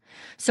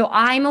 So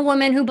I'm a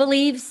woman who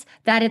believes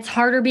that it's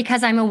harder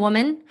because I'm a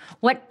woman.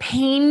 What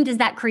pain does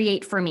that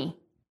create for me?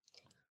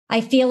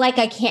 I feel like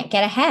I can't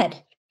get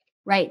ahead.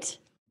 Right.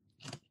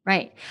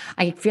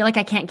 I feel like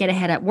I can't get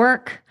ahead at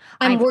work.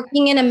 I'm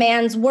working in a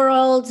man's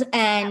world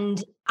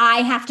and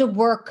I have to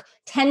work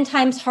 10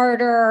 times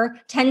harder,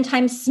 10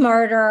 times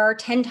smarter,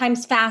 10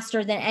 times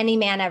faster than any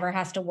man ever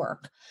has to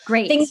work.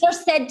 Great. Things are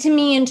said to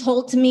me and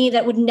told to me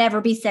that would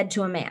never be said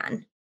to a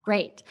man.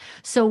 Great.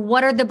 So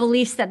what are the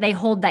beliefs that they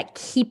hold that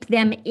keep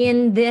them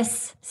in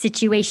this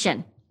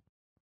situation?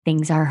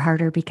 Things are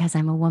harder because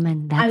I'm a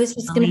woman. I was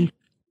just going to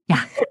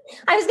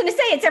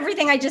say, it's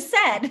everything I just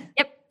said.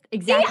 Yep,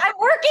 exactly. See, I'm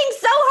working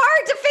so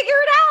hard to figure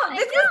it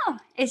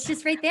out. It's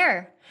just right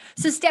there.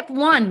 So step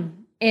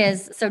 1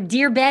 is,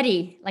 dear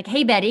Betty, like,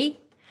 hey, Betty,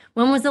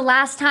 when was the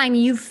last time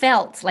you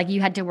felt like you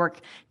had to work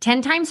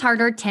 10 times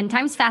harder, 10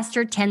 times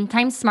faster, 10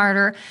 times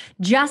smarter,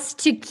 just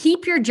to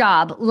keep your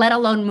job, let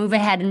alone move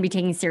ahead and be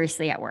taken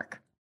seriously at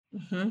work?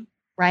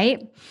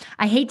 Right?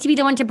 I hate to be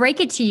the one to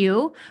break it to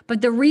you, but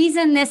the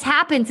reason this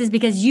happens is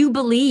because you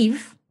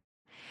believe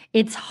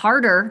it's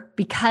harder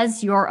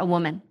because you're a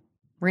woman.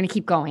 We're going to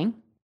keep going,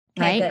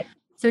 right? Okay,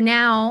 so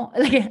now,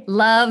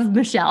 love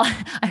Michelle.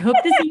 I hope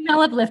this email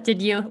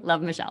uplifted you.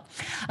 Love Michelle.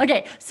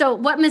 Okay, so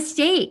what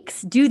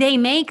mistakes do they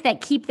make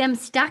that keep them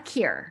stuck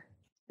here?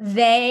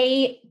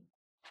 They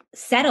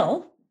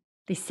settle.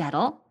 They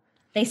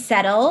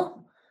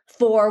settle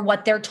for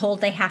what they're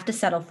told they have to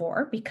settle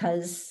for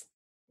because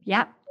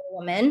they're a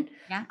woman.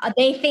 Yeah.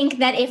 They think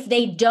that if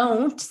they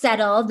don't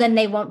settle, then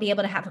they won't be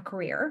able to have a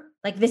career.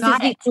 Like this is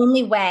the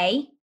only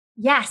way.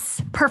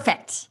 Yes,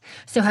 perfect.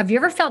 So have you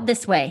ever felt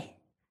this way,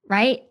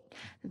 right?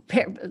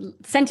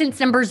 Sentence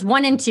numbers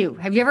 1 and 2.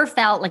 Have you ever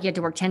felt like you had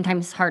to work 10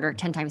 times harder,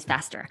 10 times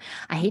faster?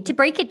 I hate to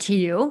break it to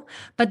you,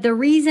 but the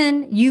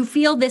reason you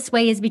feel this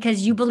way is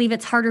because you believe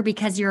it's harder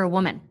because you're a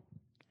woman.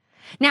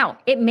 Now,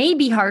 it may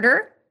be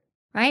harder,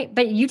 right?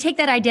 But you take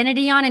that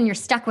identity on and you're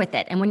stuck with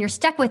it. And when you're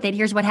stuck with it,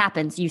 here's what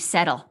happens. You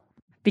settle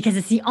because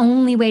it's the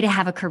only way to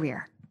have a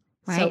career,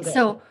 right?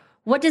 So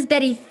what does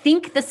Betty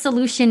think the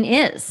solution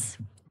is?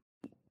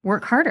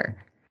 Work harder.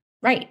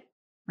 Right.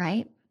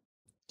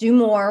 Do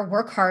more,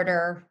 work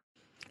harder.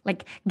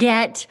 Like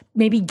get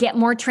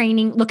more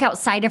training, look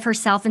outside of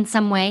herself in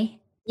some way.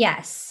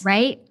 Yes.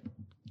 Right?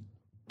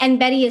 And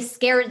Betty is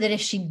scared that if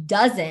she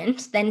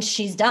doesn't, then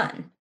she's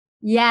done.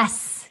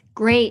 Yes.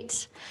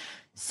 Great.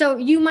 So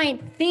you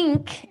might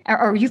think,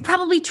 or you've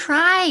probably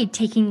tried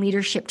taking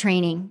leadership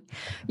training.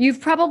 You've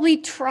probably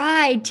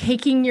tried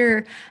taking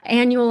your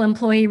annual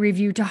employee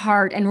review to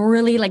heart and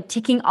really like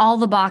ticking all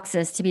the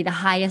boxes to be the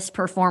highest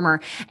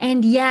performer.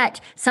 And yet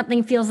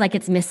something feels like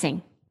it's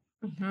missing.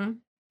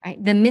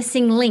 Right? The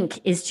missing link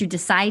is to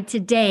decide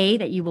today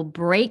that you will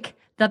break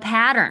the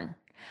pattern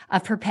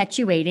of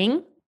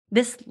perpetuating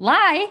this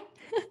lie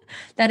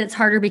that it's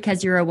harder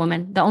because you're a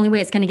woman. The only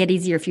way it's going to get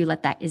easier if you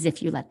let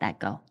that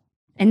go.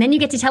 And then you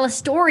get to tell a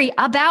story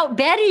about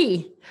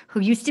Betty, who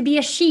used to be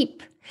a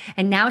sheep,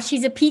 and now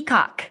she's a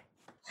peacock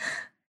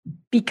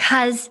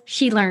because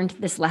she learned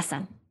this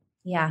lesson.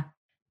 Yeah.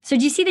 So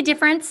do you see the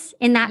difference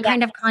in that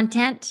kind of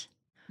content?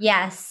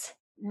 Yes.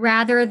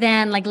 Rather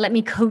than like, let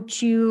me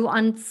coach you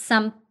on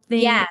something.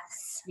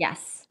 Yes.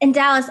 And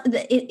Dallas,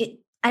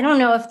 I don't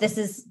know if this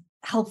is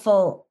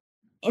helpful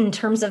in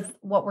terms of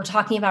what we're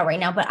talking about right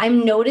now, but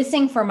I'm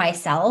noticing for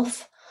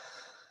myself,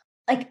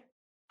 like,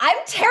 I'm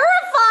terrified.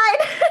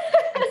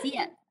 I see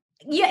it.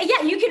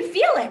 Yeah, you can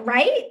feel it,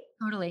 right?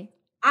 Totally.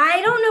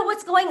 I don't know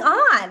what's going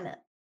on,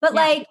 but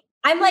like,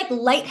 I'm like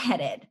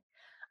lightheaded.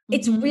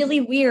 It's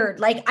really weird.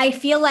 Like, I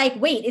feel like,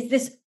 wait,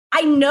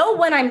 I know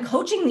when I'm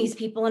coaching these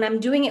people and I'm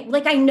doing it,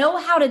 like, I know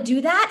how to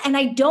do that. And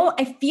I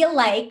feel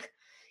like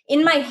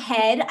in my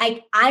head,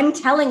 I'm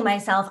telling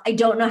myself, I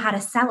don't know how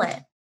to sell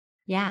it.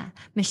 Yeah.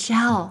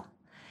 Michelle,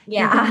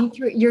 Yeah.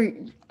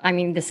 I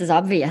mean, this is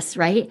obvious,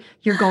 right?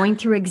 You're going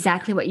through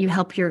exactly what you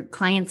help your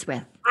clients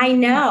with. I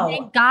know.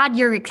 Thank God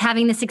you're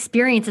having this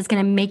experience. It's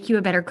going to make you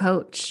a better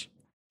coach.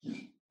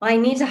 Well, I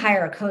need to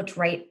hire a coach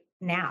right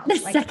now. The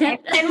Like second.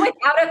 I've been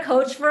without a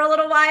coach for a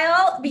little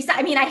while. Besides,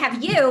 I mean, I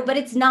have you, but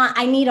it's not,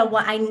 I need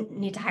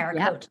to hire a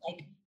coach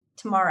like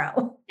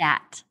tomorrow.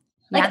 That.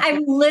 Like Yeah.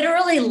 I'm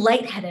literally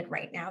lightheaded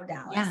right now,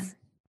 Dallas. Yeah.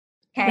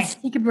 Okay. Let's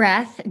take a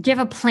breath. Do you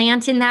have a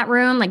plant in that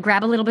room? Like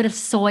grab a little bit of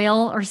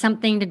soil or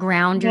something to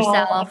ground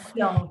yourself.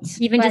 No, I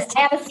don't. Even but just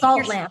I have a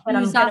salt lamp and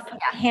I'm shoes going off. to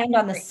put my hand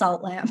on the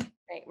salt lamp.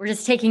 Right. We're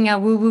just taking a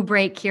woo-woo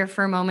break here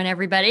for a moment,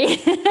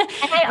 everybody. And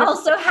I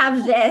also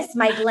have this,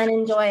 my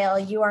Glennon Doyle,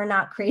 you are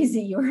not crazy,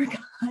 you are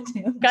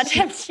goddamn.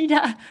 Goddamn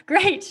cheetah.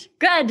 Great.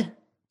 Good.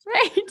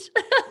 Right.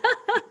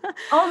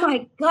 Oh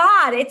my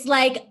God. It's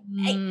like,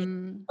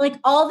 like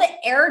all the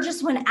air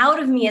just went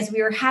out of me as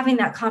we were having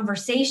that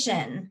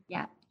conversation.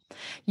 Yeah.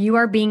 You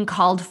are being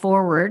called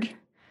forward,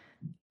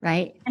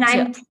 right? And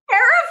I'm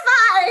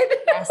terrified.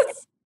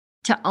 Yes.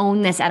 To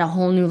own this at a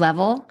whole new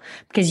level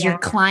because your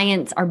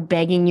clients are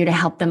begging you to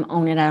help them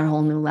own it at a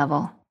whole new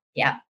level.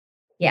 Yeah.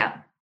 Yeah.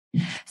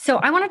 So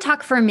I want to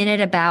talk for a minute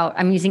about,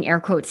 I'm using air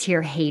quotes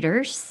here,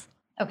 haters.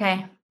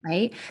 Okay.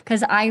 Right?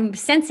 Because I'm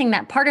sensing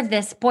that part of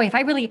this, boy,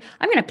 I'm going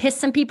to piss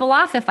some people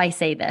off if I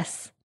say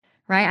this,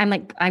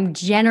 right? I'm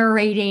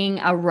generating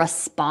a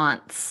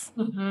response.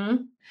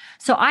 Mm-hmm.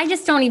 So I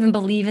just don't even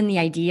believe in the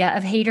idea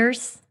of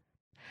haters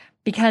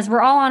because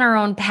we're all on our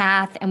own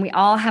path and we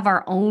all have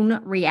our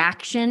own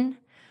reaction.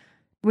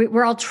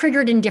 We're all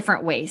triggered in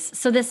different ways.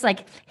 So this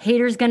like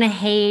haters gonna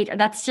hate,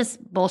 that's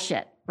just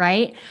bullshit,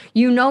 right?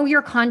 You know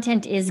your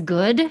content is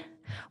good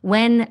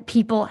when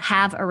people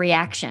have a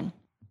reaction.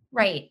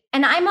 Right.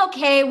 And I'm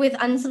okay with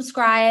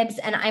unsubscribes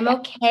and I'm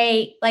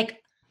okay.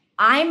 Like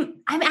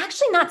I'm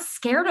actually not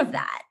scared of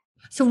that.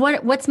 So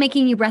what's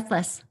making you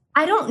breathless?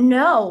 I don't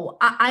know.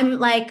 I'm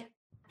like,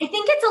 I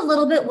think it's a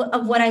little bit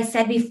of what I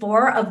said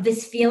before of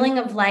this feeling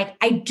of like,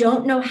 I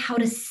don't know how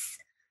to,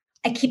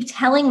 I keep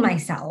telling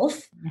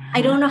myself,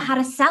 I don't know how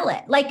to sell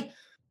it. Like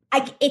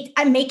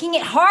I'm making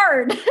it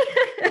hard.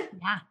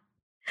 Yeah.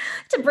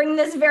 To bring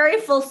this very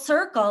full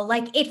circle.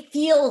 Like it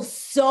feels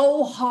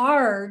so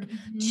hard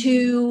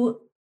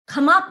to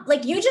come up.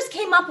 Like you just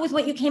came up with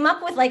what you came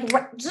up with, like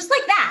just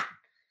like that.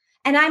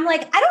 And I'm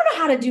like, I don't know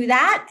how to do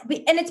that.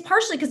 And it's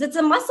partially because it's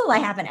a muscle I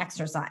haven't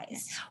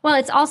exercised. Well,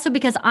 it's also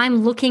because I'm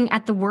looking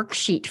at the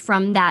worksheet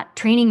from that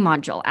training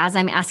module as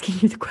I'm asking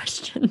you the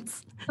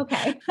questions.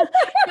 Okay.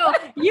 So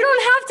you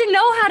don't have to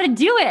know how to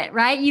do it,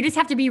 right? You just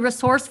have to be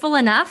resourceful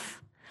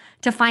enough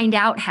to find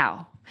out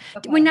how.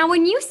 Okay.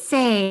 When you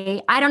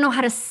say, I don't know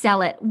how to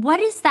sell it, what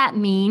does that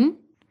mean?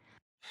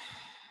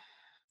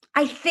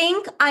 I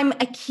think I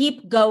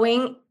keep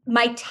going.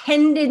 My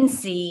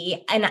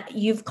tendency, and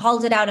you've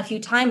called it out a few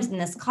times in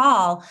this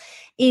call,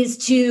 is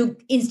to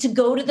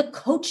go to the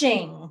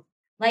coaching.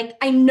 Like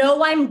I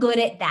know I'm good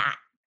at that.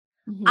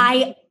 Mm-hmm.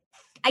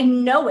 I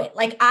know it.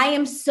 Like I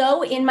am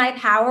so in my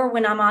power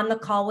when I'm on a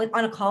call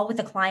with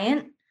a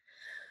client.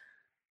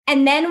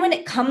 And then when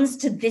it comes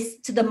to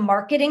the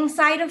marketing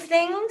side of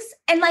things,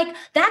 and like,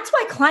 that's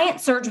why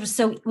client surge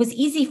was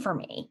easy for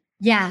me.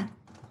 Yeah.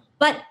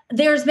 But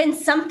there's been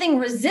something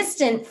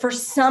resistant for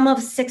some of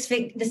the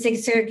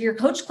six-figure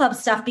coach club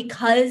stuff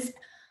because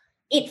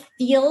I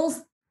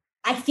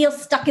feel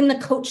stuck in the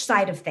coach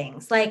side of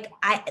things. Like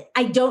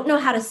I don't know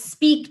how to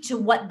speak to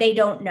what they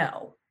don't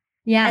know.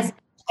 Yeah.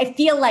 I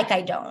feel like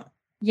I don't.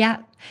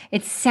 Yeah.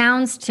 It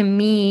sounds to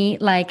me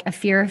like a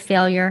fear of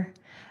failure.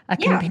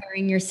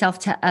 Comparing yourself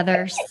to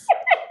others,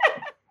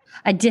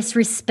 a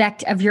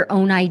disrespect of your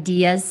own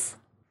ideas.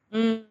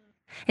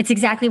 It's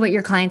exactly what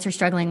your clients are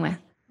struggling with.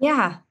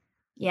 Yeah.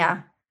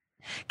 Yeah.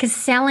 Because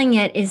selling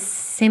it is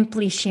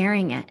simply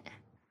sharing it.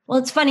 Well,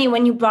 it's funny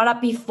when you brought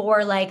up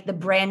before, like the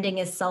branding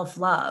is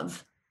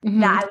self-love,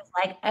 that I was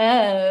like,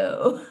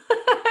 oh,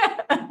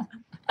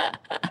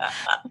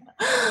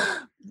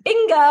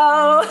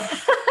 bingo.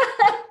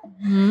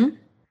 Mm-hmm.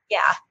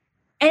 Yeah.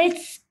 And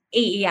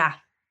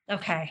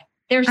okay.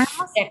 There's I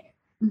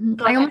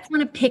almost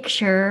want to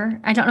picture,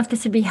 I don't know if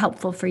this would be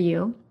helpful for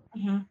you,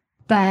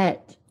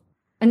 but,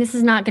 and this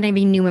is not going to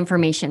be new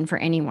information for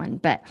anyone,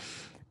 but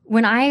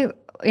in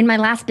my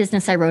last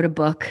business, I wrote a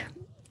book.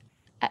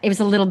 It was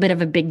a little bit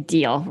of a big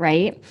deal,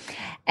 right?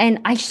 And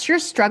I sure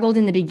struggled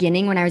in the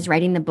beginning when I was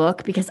writing the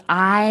book because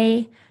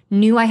I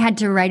knew I had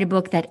to write a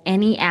book that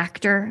any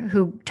actor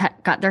who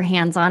got their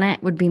hands on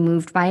it would be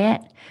moved by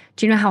it.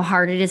 Do you know how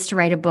hard it is to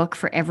write a book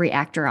for every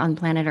actor on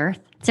planet Earth?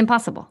 It's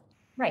impossible.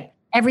 Right.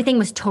 Everything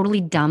was totally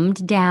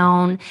dumbed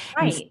down,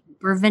 and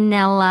super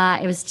vanilla.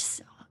 It was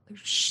just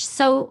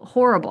so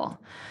horrible.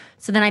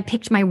 So then I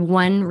picked my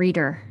one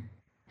reader.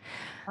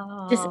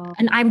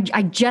 And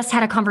I just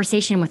had a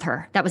conversation with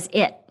her. That was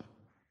it.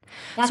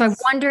 So I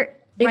wonder.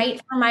 Right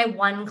for my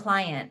one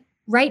client.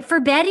 Right for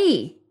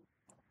Betty.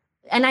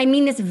 And I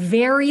mean this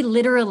very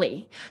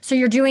literally. So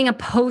you're doing a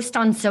post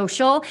on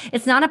social.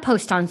 It's not a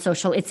post on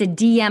social. It's a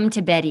DM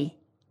to Betty.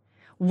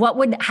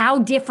 How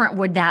different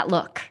would that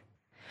look?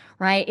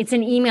 right? It's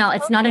an email.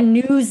 It's not a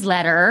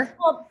newsletter.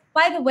 Well,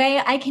 by the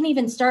way, I can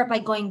even start by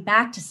going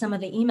back to some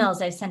of the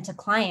emails I've sent to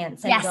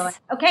clients and going,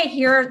 okay,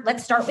 here,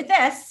 let's start with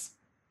this.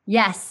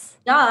 Yes.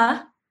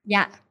 Duh.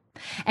 Yeah.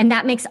 And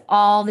that makes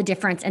all the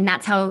difference. And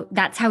that's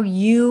how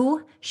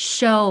you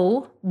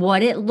show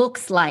what it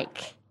looks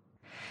like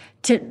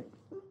to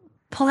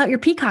pull out your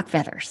peacock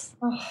feathers.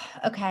 Oh,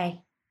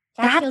 okay.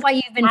 That's why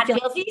you've been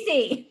feels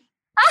easy.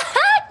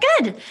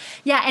 Good.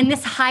 Yeah. And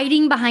this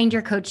hiding behind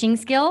your coaching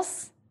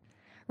skills,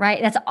 right?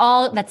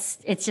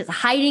 It's just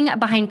hiding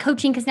behind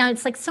coaching because now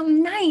it's like so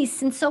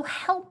nice and so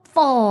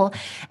helpful.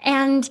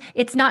 And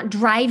it's not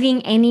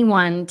driving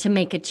anyone to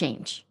make a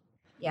change.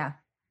 Yeah.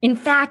 In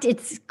fact,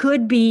 it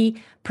could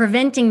be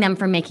preventing them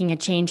from making a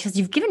change because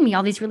you've given me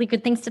all these really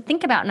good things to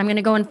think about. And I'm going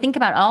to go and think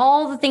about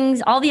all the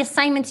things, all the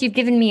assignments you've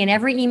given me in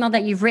every email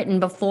that you've written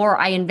before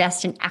I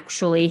invest in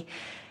actually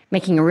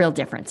making a real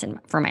difference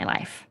for my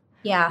life.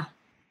 Yeah.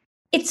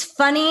 It's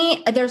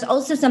funny. There's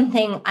also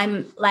something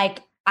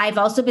I've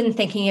also been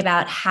thinking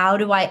about, how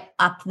do I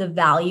up the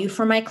value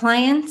for my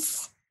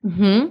clients?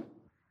 Mm-hmm.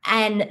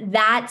 And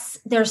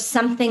there's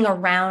something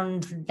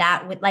around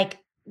that with like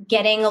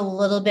getting a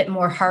little bit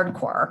more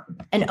hardcore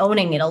and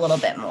owning it a little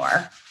bit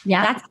more.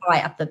 Yeah. That's how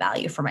I up the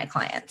value for my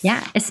clients.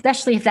 Yeah.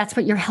 Especially if that's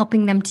what you're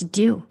helping them to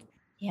do.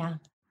 Yeah.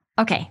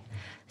 Okay.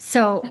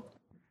 So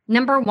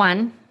number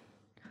 1,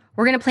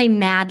 we're going to play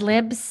Mad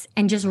Libs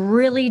and just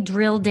really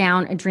drill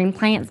down a dream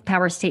client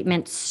power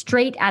statement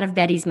straight out of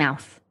Betty's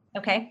mouth.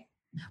 Okay.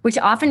 Which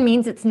often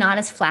means it's not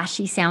as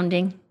flashy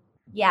sounding.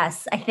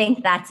 Yes. I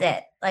think that's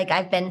it. Like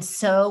I've been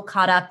so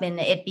caught up in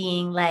it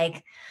being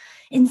like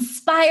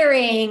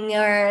inspiring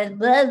or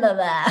blah, blah,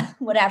 blah,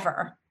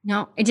 whatever.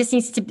 No, it just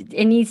needs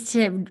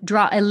to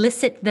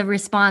elicit the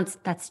response.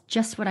 That's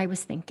just what I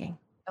was thinking.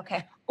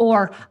 Okay.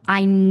 Or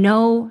I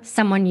know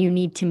someone you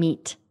need to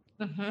meet.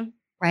 Mm-hmm.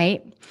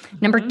 Right? Mm-hmm.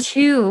 Number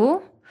 2,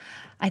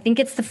 I think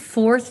it's the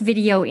 4th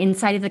video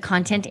inside of the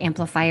content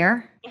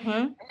amplifier.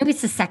 Mm-hmm. Maybe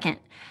it's the 2nd.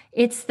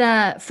 It's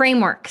the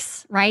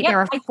frameworks, right? Yep, There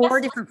are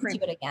 4 different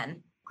frameworks. Do it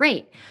again.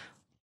 Great.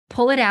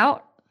 Pull it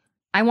out.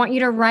 I want you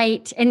to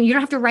write, and you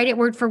don't have to write it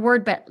word for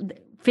word, but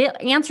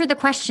answer the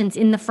questions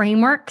in the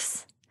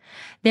frameworks.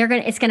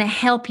 It's going to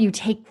help you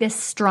take this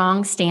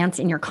strong stance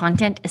in your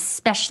content,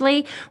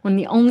 especially when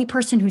the only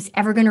person who's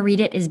ever going to read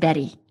it is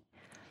Betty.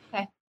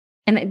 Okay.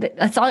 And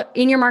that's all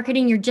in your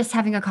marketing. You're just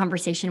having a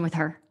conversation with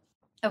her.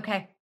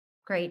 Okay.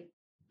 Great.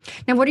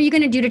 Now, what are you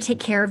going to do to take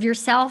care of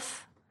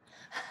yourself?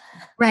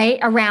 Right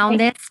around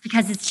this,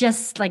 because it's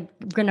just like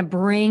going to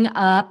bring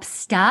up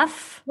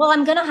stuff. Well,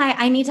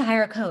 I need to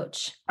hire a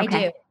coach.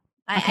 Okay.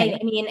 I do.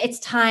 I mean, it's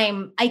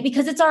time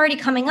because it's already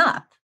coming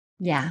up.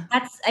 Yeah.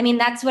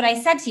 That's what I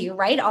said to you,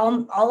 right?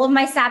 All of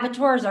my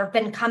saboteurs have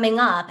been coming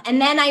up and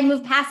then I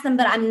moved past them,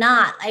 but I'm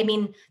not. I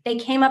mean, they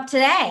came up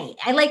today.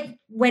 I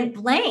went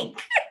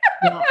blank.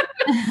 Yeah.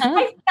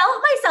 I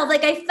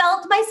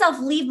felt myself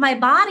leave my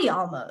body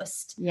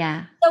almost.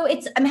 Yeah. So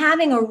I'm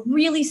having a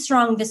really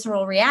strong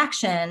visceral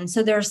reaction.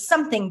 So there's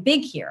something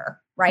big here,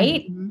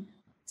 right? Mm-hmm.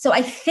 So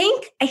I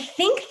think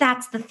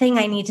that's the thing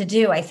I need to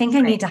do. I think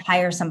I need to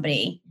hire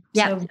somebody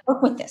to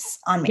work with this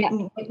on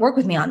me, work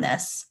with me on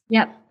this.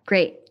 Yep.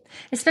 Great.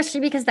 Especially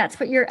because that's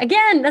what you're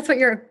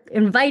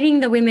inviting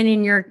the women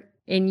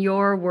in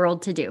your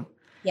world to do.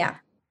 Yeah.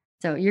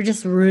 So you're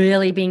just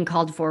really being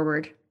called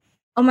forward.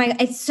 Oh my,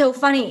 it's so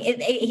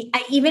funny.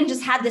 I even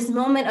just had this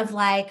moment of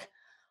like,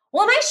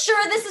 well, am I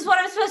sure this is what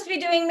I'm supposed to be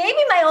doing? Maybe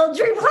my old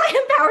dream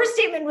client power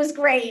statement was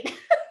great.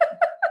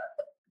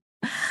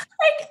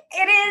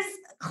 It is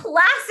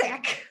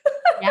classic.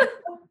 Yeah.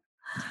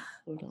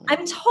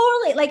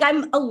 Totally.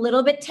 I'm a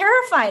little bit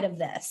terrified of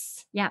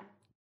this. Yeah.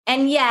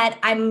 And yet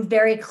I'm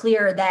very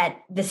clear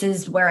that this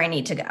is where I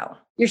need to go.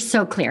 You're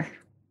so clear.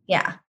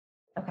 Yeah.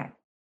 Okay.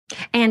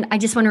 And I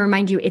just want to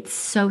remind you, it's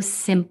so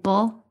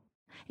simple.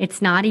 It's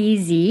not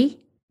easy.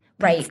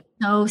 Right. It's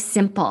so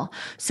simple.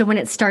 So when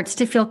it starts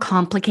to feel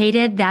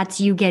complicated, that's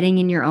you getting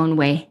in your own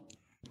way.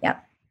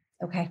 Yep.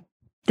 Okay.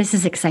 This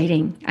is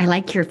exciting. I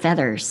like your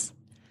feathers.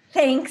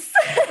 Thanks.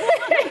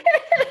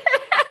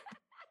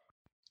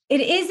 It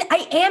is.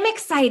 I am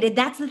excited.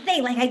 That's the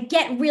thing. I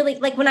get really,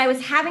 when I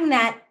was having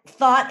that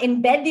thought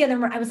in bed the other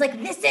morning, I was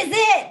like, this is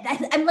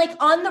it. I'm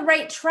on the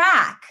right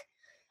track.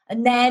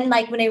 And then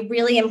when I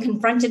really am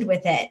confronted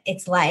with it,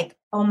 it's like,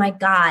 oh my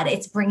God,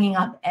 it's bringing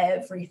up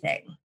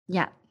everything.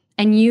 Yeah.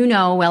 And you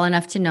know well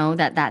enough to know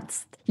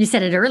that's, you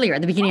said it earlier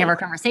at the beginning of our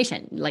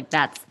conversation,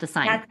 that's the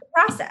sign. That's the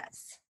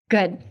process.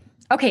 Good.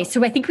 Okay.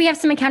 So I think we have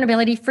some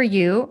accountability for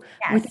you.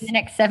 Yes. Within the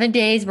next 7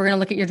 days, we're going to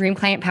look at your dream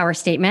client power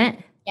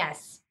statement.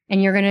 Yes.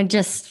 And you're going to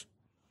just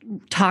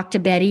talk to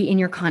Betty in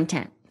your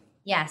content.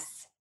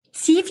 Yes.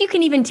 See if you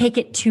can even take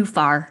it too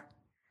far.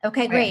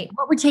 Okay, great.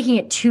 What would taking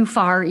it too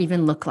far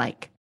even look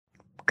like?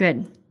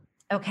 Good.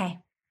 Okay.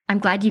 I'm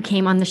glad you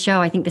came on the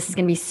show. I think this is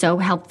going to be so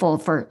helpful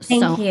for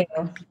so many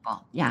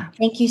people. Yeah.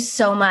 Thank you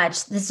so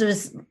much. This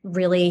was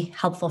really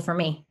helpful for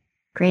me.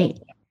 Great.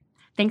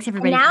 Thanks,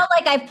 everybody. And now,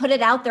 I've put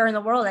it out there in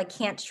the world, I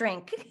can't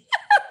shrink.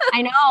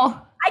 I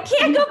know. I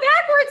can't go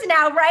backwards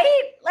now,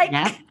 right?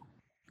 Yeah.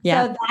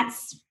 Yeah. So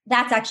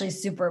that's actually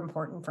super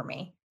important for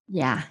me.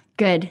 Yeah.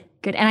 Good.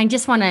 And I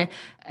just want to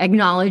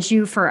acknowledge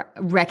you for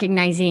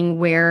recognizing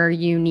where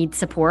you need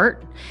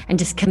support and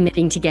just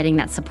committing to getting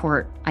that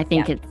support. I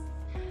think it's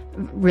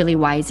really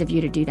wise of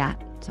you to do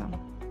that. So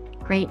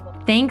great.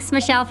 Thanks,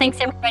 Michelle. Thanks,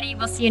 everybody.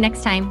 We'll see you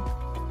next time.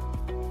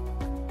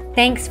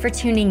 Thanks for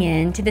tuning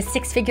in to the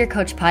Six Figure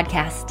Coach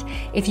podcast.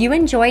 If you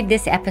enjoyed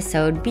this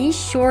episode, be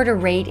sure to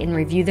rate and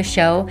review the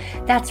show.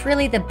 That's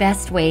really the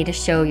best way to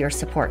show your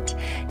support.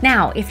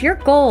 Now, if your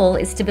goal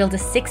is to build a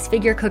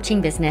six-figure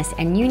coaching business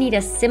and you need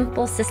a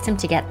simple system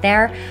to get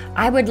there,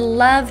 I would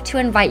love to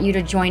invite you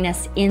to join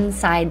us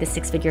inside the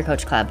Six Figure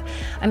Coach Club.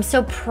 I'm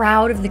so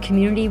proud of the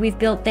community we've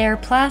built there.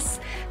 Plus,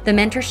 the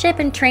mentorship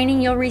and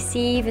training you'll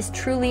receive is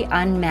truly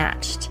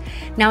unmatched.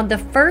 Now, the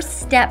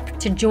first step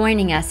to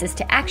joining us is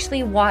to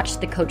actually watch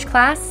the coach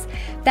class.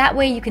 That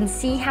way you can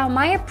see how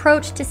my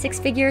approach to six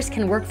figures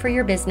can work for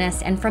your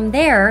business. And from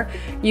there,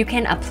 you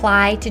can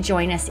apply to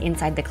join us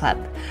inside the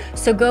club.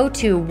 So go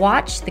to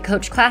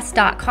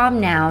watchthecoachclass.com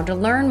now to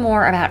learn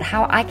more about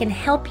how I can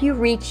help you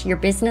reach your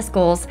business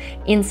goals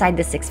inside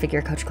the Six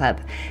Figure Coach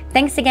Club.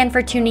 Thanks again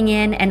for tuning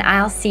in, and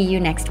I'll see you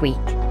next week.